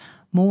Sahadi's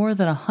more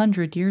than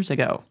 100 years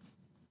ago.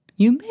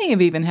 You may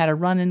have even had a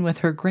run-in with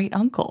her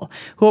great-uncle,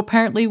 who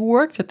apparently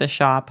worked at the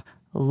shop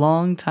a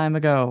long time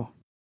ago.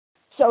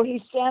 So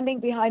he's standing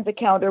behind the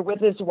counter with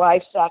his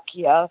wife,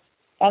 Sakia,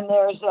 and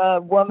there's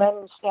a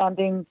woman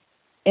standing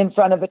in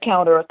front of the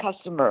counter, a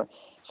customer.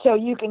 So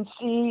you can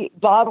see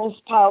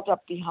bottles piled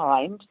up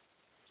behind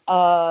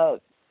on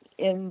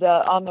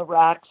the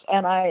racks,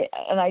 and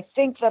I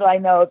think that I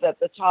know that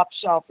the top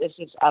shelf is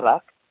his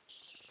arak.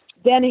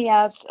 Then he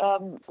has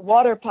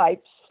water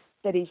pipes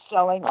that he's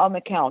selling on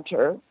the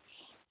counter.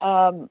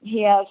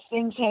 He has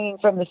things hanging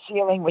from the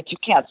ceiling, which you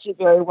can't see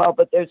very well,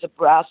 but there's a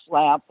brass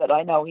lamp that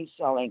I know he's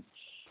selling.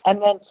 And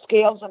then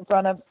scales in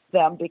front of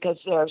them because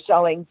they're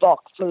selling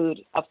bulk food,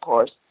 of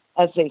course,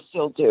 as they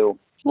still do.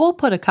 We'll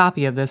put a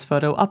copy of this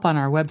photo up on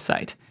our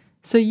website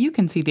so you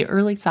can see the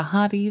early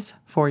Sahadis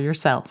for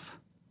yourself.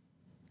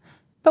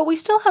 But we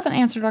still haven't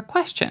answered our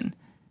question.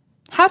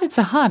 How did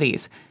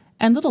Sahadis,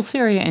 and Little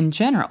Syria in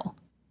general,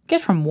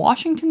 get from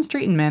Washington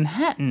Street in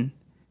Manhattan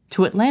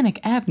to Atlantic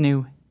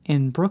Avenue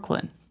in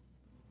Brooklyn?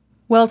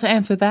 Well, to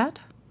answer that,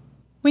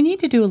 we need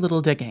to do a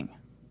little digging.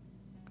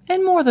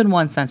 In more than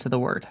one sense of the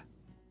word.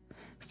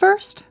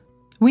 First,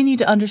 we need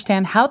to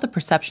understand how the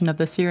perception of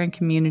the Syrian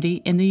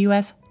community in the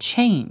U.S.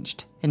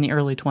 changed in the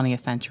early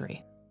 20th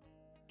century.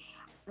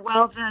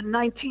 Well, the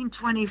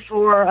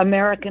 1924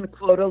 American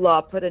quota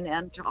law put an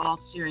end to all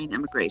Syrian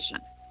immigration.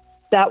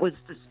 That was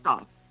the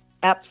stop,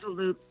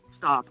 absolute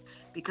stop,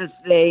 because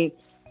there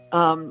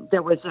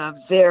was a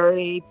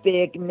very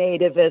big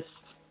nativist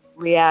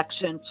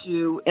reaction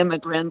to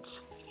immigrants,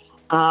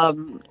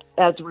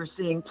 as we're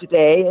seeing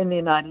today in the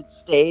United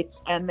States,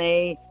 and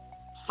it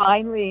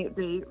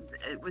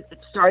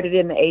started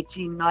in the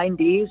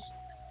 1890s,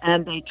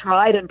 and they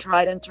tried to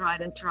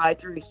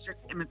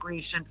restrict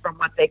immigration from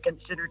what they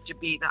considered to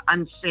be the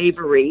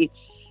unsavory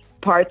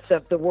parts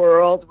of the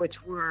world, which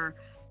were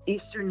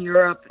Eastern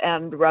Europe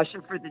and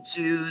Russia for the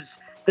Jews,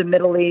 the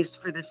Middle East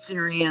for the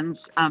Syrians,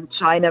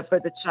 China for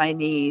the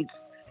Chinese.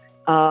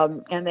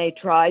 And they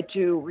tried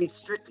to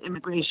restrict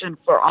immigration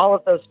for all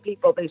of those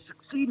people. They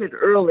succeeded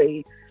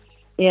early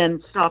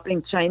in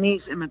stopping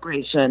Chinese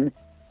immigration,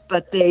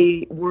 but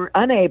they were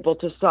unable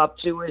to stop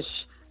Jewish,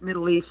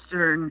 Middle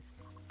Eastern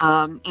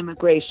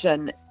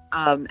immigration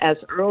as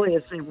early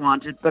as they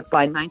wanted. But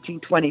by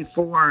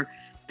 1924,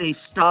 they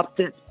stopped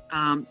it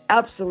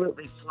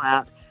absolutely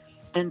flat.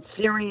 And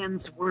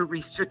Syrians were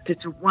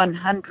restricted to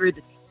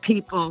 100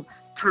 people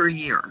per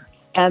year.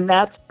 And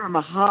that's from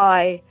a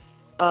high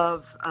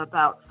of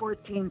about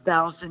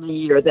 14,000 a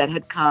year that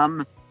had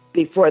come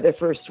before the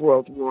First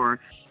World War.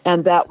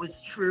 And that was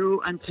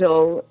true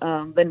until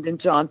Lyndon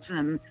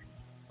Johnson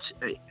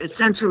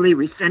essentially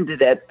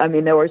rescinded it. I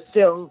mean, there were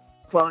still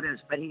quotas,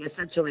 but he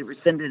essentially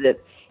rescinded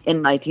it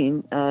in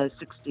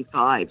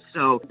 1965.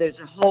 So there's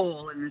a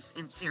hole in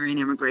Syrian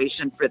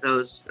immigration for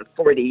those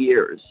 40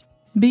 years.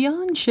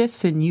 Beyond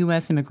shifts in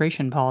U.S.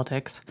 immigration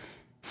politics,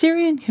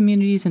 Syrian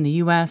communities in the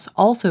U.S.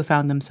 also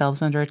found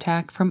themselves under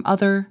attack from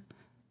other,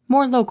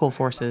 more local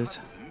forces.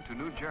 To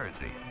New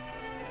Jersey,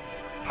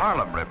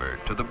 Harlem River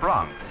to the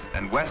Bronx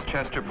and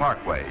Westchester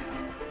Parkways,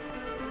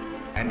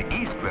 and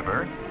East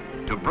River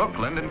to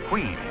Brooklyn and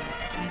Queens.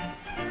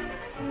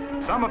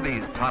 Some of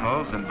these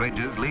tunnels and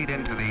bridges lead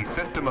into the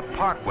system of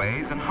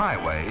parkways and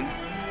highways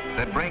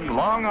that bring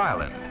Long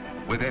Island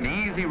within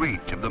easy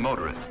reach of the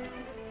motorist.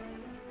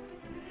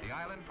 The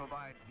island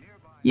provides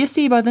nearby... You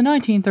see, by the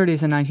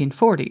 1930s and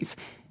 1940s,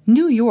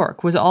 New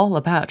York was all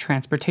about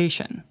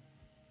transportation.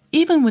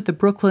 Even with the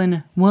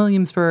Brooklyn,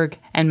 Williamsburg,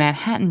 and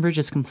Manhattan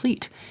bridges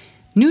complete,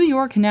 New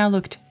York now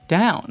looked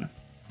down,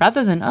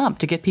 rather than up,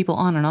 to get people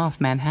on and off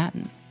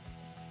Manhattan.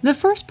 The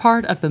first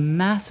part of the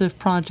massive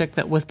project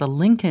that was the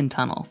Lincoln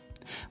Tunnel,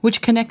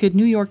 which connected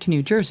New York to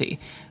New Jersey,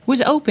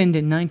 was opened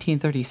in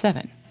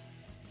 1937.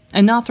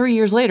 And not 3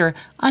 years later,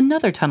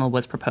 another tunnel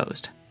was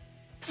proposed,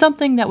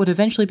 something that would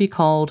eventually be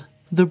called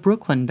the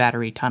Brooklyn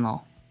Battery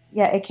Tunnel.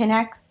 Yeah, it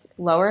connects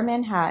lower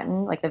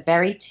Manhattan, like the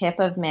very tip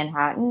of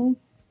Manhattan,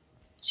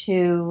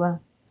 to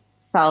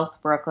South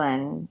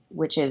Brooklyn,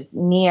 which is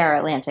near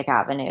Atlantic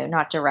Avenue,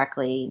 not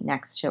directly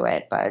next to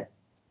it, but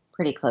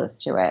pretty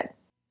close to it.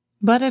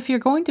 But if you're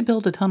going to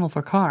build a tunnel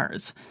for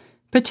cars,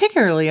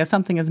 particularly as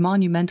something as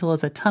monumental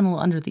as a tunnel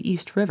under the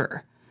East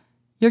River.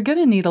 You're going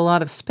to need a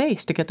lot of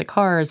space to get the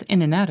cars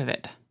in and out of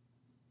it.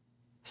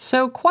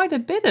 So quite a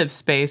bit of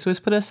space was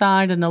put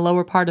aside in the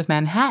lower part of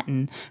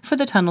Manhattan for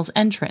the tunnel's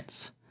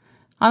entrance,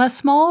 on a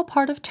small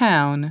part of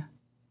town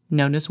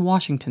known as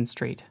Washington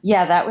Street.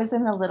 Yeah, that was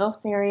in the Little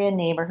Syria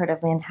neighborhood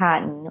of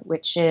Manhattan,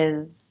 which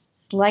is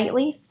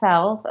slightly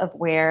south of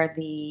where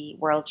the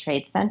World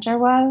Trade Center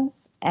was,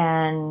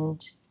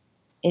 and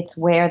it's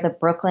where the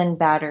Brooklyn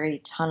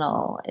Battery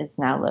Tunnel is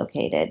now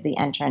located, the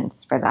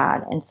entrance for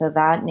that. And so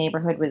that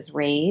neighborhood was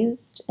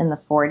razed in the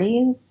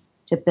 40s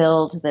to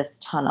build this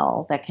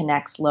tunnel that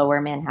connects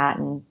lower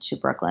Manhattan to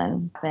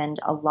Brooklyn. And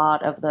a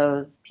lot of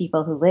those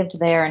people who lived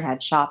there and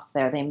had shops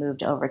there, they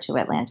moved over to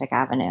Atlantic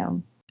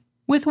Avenue.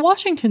 With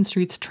Washington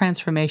Street's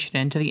transformation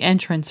into the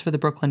entrance for the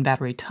Brooklyn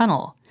Battery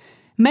Tunnel,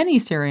 many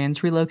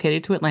Syrians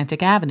relocated to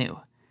Atlantic Avenue,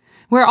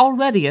 where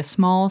already a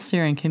small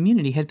Syrian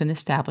community had been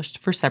established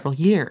for several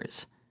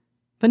years.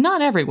 But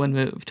not everyone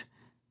moved,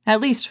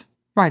 at least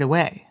right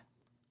away.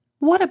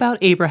 What about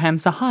Abraham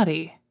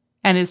Sahadi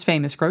and his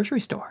famous grocery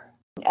store?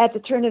 At the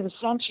turn of the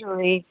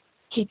century,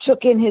 he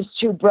took in his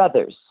two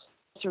brothers,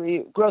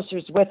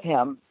 grocers with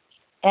him,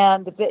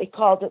 and they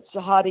called it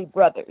Sahadi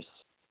Brothers.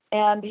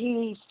 And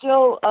he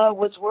still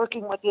was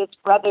working with his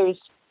brothers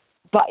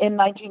in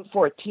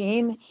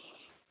 1914.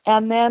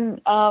 And then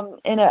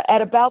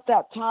at about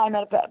that time,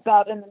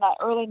 about in the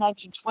early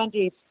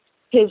 1920s,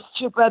 his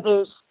two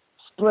brothers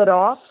split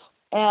off,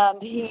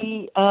 and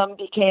he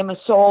became a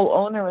sole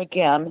owner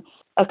again.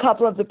 A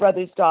couple of the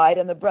brothers died,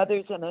 and the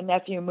brothers and a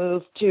nephew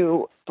moved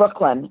to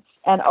Brooklyn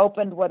and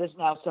opened what is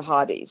now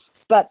Sahadi's.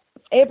 But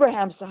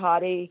Abraham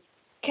Sahadi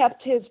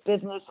kept his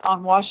business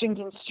on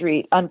Washington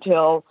Street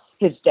until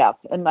his death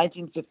in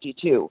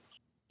 1952.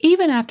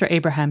 Even after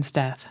Abraham's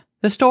death,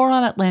 the store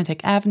on Atlantic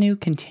Avenue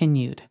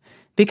continued,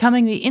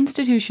 becoming the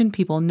institution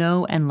people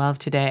know and love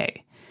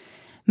today.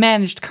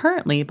 Managed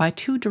currently by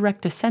two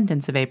direct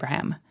descendants of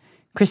Abraham,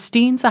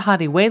 Christine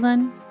Sahadi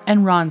Whalen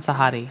and Ron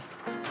Sahadi.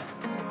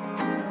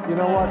 You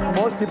know what?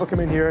 Most people come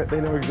in here,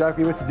 they know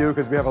exactly what to do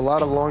because we have a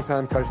lot of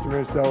long-time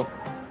customers. So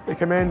they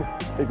come in,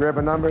 they grab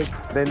a number,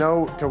 they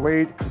know to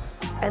wait.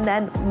 And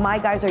then my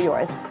guys are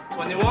yours.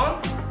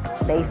 21?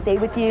 They stay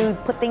with you,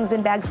 put things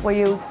in bags for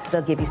you.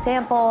 They'll give you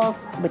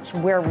samples, which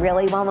we're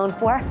really well known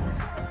for.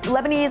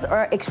 Lebanese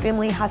are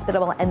extremely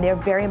hospitable, and they're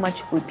very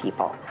much food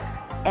people.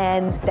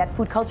 And that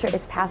food culture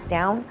is passed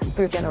down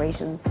through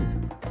generations.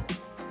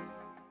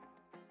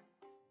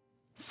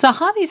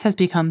 Sahadi's has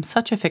become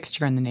such a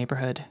fixture in the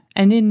neighborhood,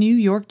 and in New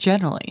York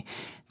generally,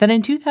 that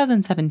in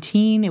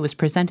 2017 it was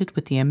presented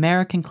with the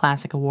American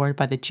Classic Award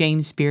by the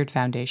James Beard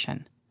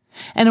Foundation,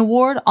 an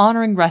award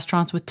honoring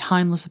restaurants with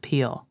timeless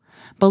appeal,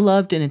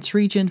 beloved in its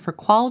region for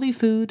quality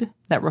food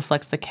that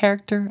reflects the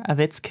character of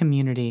its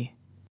community.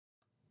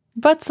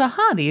 But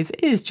Sahadi's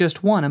is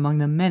just one among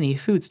the many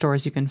food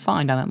stores you can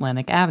find on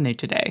Atlantic Avenue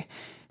today,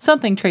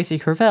 something Tracy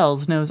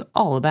Curvels knows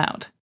all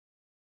about.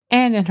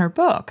 And in her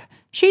book,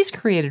 she's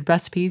created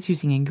recipes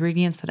using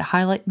ingredients that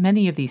highlight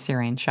many of these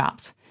Syrian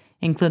shops,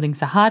 including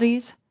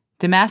Sahadi's,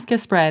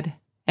 Damascus bread,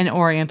 and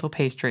Oriental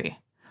pastry,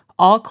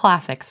 all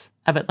classics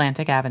of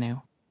Atlantic Avenue.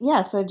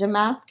 Yeah, so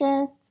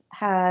Damascus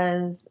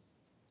has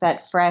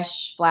that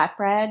fresh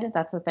flatbread.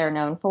 That's what they're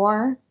known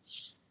for.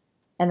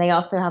 And they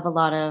also have a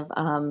lot of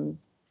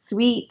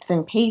sweets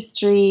and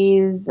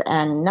pastries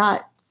and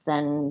nuts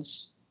and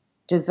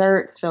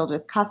desserts filled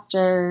with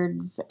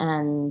custards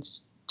and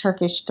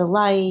Turkish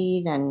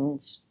delight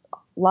and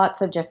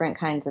lots of different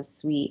kinds of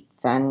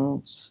sweets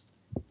and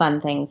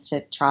fun things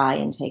to try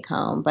and take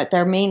home. But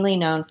they're mainly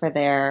known for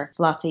their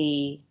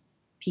fluffy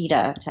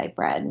pita type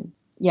bread.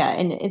 Yeah,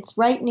 and it's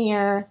right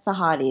near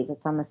Sahadi's.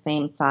 It's on the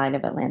same side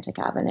of Atlantic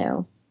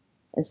Avenue.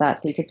 So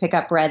you could pick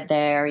up bread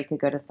there, you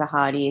could go to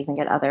Sahadi's and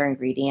get other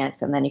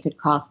ingredients, and then you could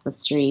cross the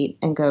street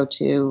and go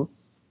to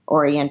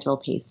Oriental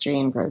Pastry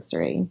and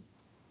Grocery.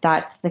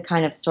 That's the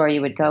kind of store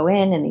you would go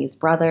in, and these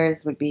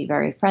brothers would be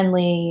very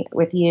friendly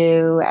with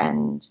you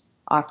and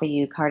offer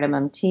you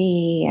cardamom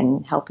tea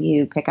and help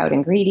you pick out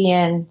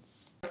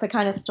ingredients. It's the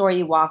kind of store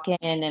you walk in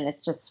and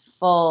it's just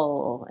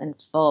full and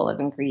full of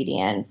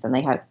ingredients, and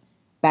they have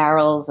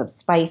barrels of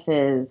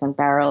spices and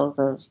barrels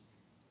of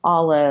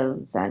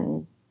olives.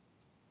 And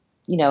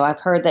you know, I've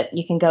heard that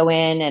you can go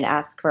in and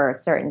ask for a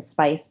certain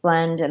spice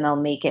blend and they'll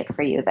make it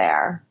for you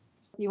there.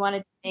 If you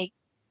wanted to make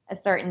a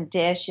certain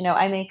dish, you know,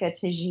 I make a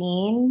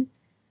tagine,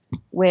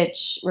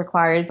 which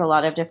requires a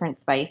lot of different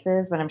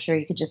spices, but I'm sure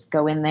you could just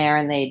go in there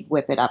and they'd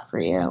whip it up for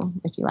you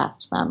if you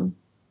asked them,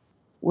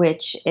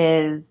 which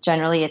is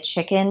generally a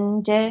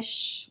chicken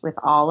dish with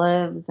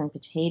olives and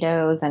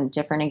potatoes and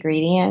different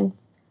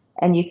ingredients.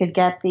 And you could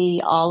get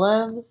the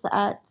olives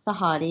at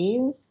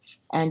Sahadi's,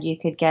 and you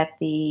could get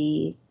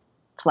the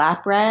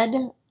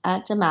flatbread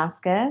at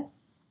Damascus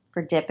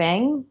for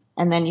dipping,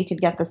 and then you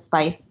could get the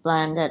spice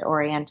blend at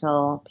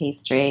Oriental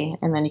Pastry,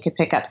 and then you could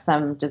pick up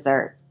some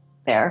dessert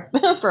there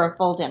for a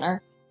full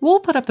dinner. We'll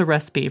put up the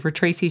recipe for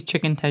Tracy's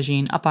chicken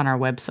tagine up on our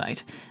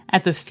website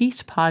at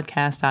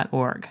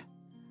thefeastpodcast.org.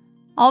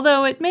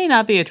 Although it may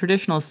not be a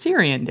traditional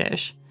Syrian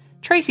dish,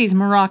 Tracy's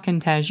Moroccan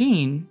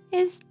tagine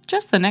is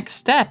just the next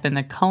step in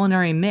the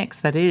culinary mix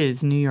that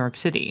is New York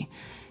City,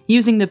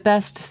 using the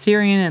best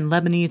Syrian and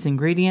Lebanese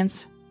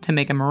ingredients to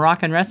make a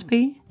Moroccan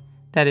recipe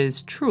that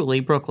is truly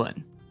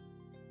Brooklyn.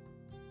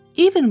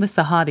 Even with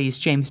Sahadi's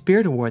James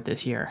Beard Award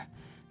this year,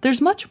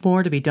 there's much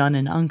more to be done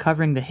in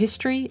uncovering the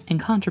history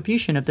and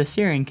contribution of the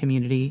Syrian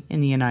community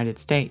in the United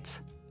States.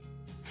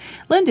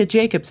 Linda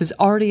Jacobs is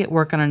already at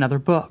work on another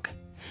book,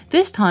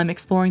 this time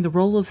exploring the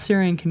role of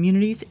Syrian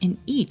communities in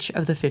each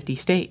of the 50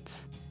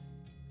 states.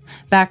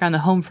 Back on the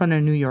home front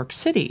in New York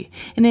City,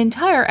 an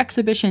entire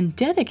exhibition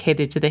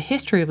dedicated to the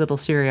history of Little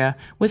Syria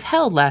was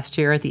held last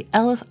year at the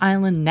Ellis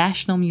Island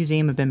National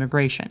Museum of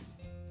Immigration.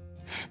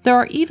 There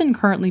are even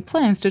currently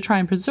plans to try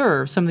and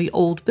preserve some of the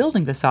old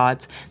building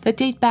facades that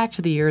date back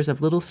to the years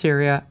of Little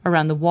Syria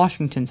around the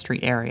Washington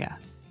Street area.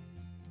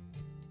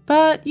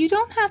 But you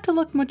don't have to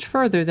look much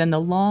further than the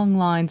long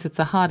lines at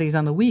Sahadi's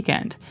on the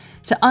weekend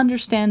to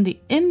understand the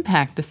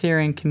impact the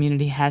Syrian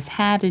community has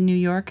had in New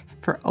York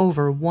for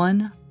over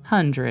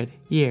 100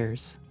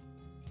 years.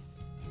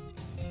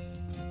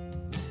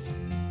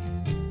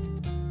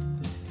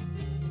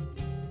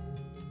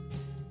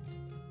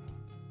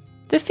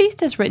 The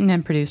Feast is written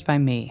and produced by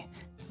me,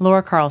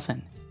 Laura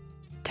Carlson.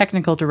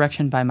 Technical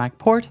direction by Mike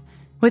Port,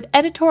 with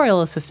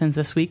editorial assistance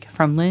this week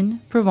from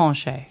Lynn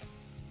Provencher.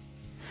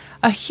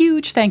 A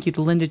huge thank you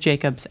to Linda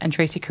Jacobs and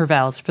Tracy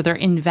Curvels for their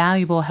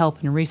invaluable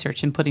help and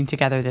research in putting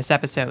together this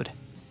episode.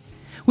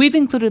 We've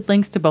included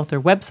links to both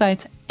their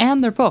websites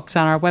and their books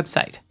on our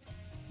website.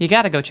 You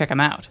gotta go check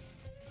them out.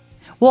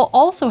 We'll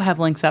also have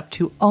links up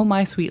to Oh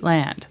My Sweet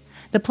Land,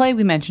 the play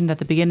we mentioned at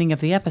the beginning of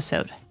the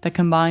episode that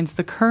combines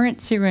the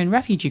current Syrian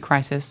refugee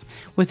crisis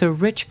with the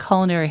rich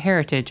culinary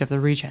heritage of the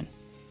region.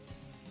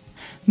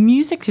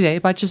 Music today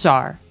by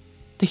Jazar,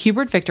 the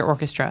Hubert Victor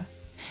Orchestra,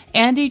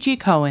 Andy G.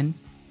 Cohen,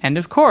 and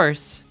of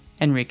course,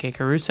 Enrique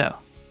Caruso.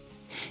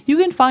 You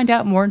can find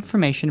out more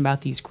information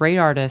about these great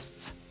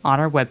artists on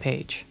our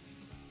webpage.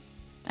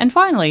 And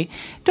finally,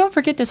 don't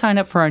forget to sign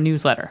up for our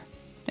newsletter.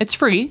 It's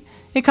free,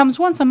 it comes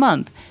once a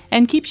month,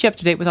 and keeps you up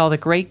to date with all the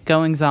great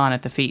goings-on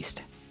at the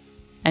feast.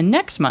 And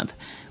next month,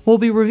 we'll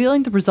be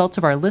revealing the results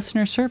of our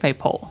listener survey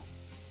poll.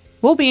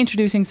 We'll be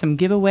introducing some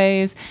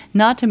giveaways,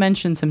 not to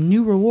mention some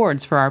new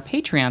rewards for our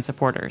Patreon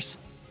supporters.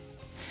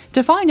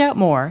 To find out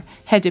more,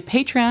 head to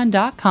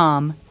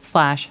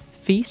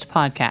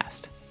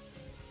patreon.com/feastpodcast.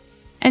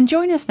 And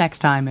join us next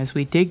time as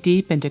we dig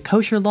deep into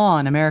kosher law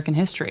and American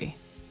history.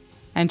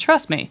 And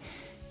trust me,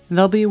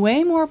 there'll be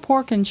way more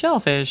pork and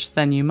shellfish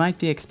than you might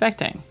be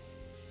expecting.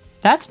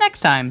 That's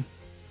next time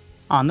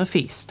on The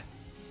Feast.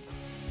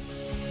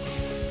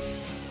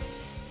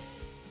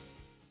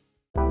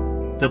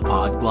 The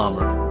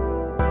Podglomerate,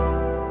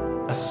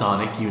 a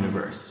sonic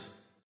universe.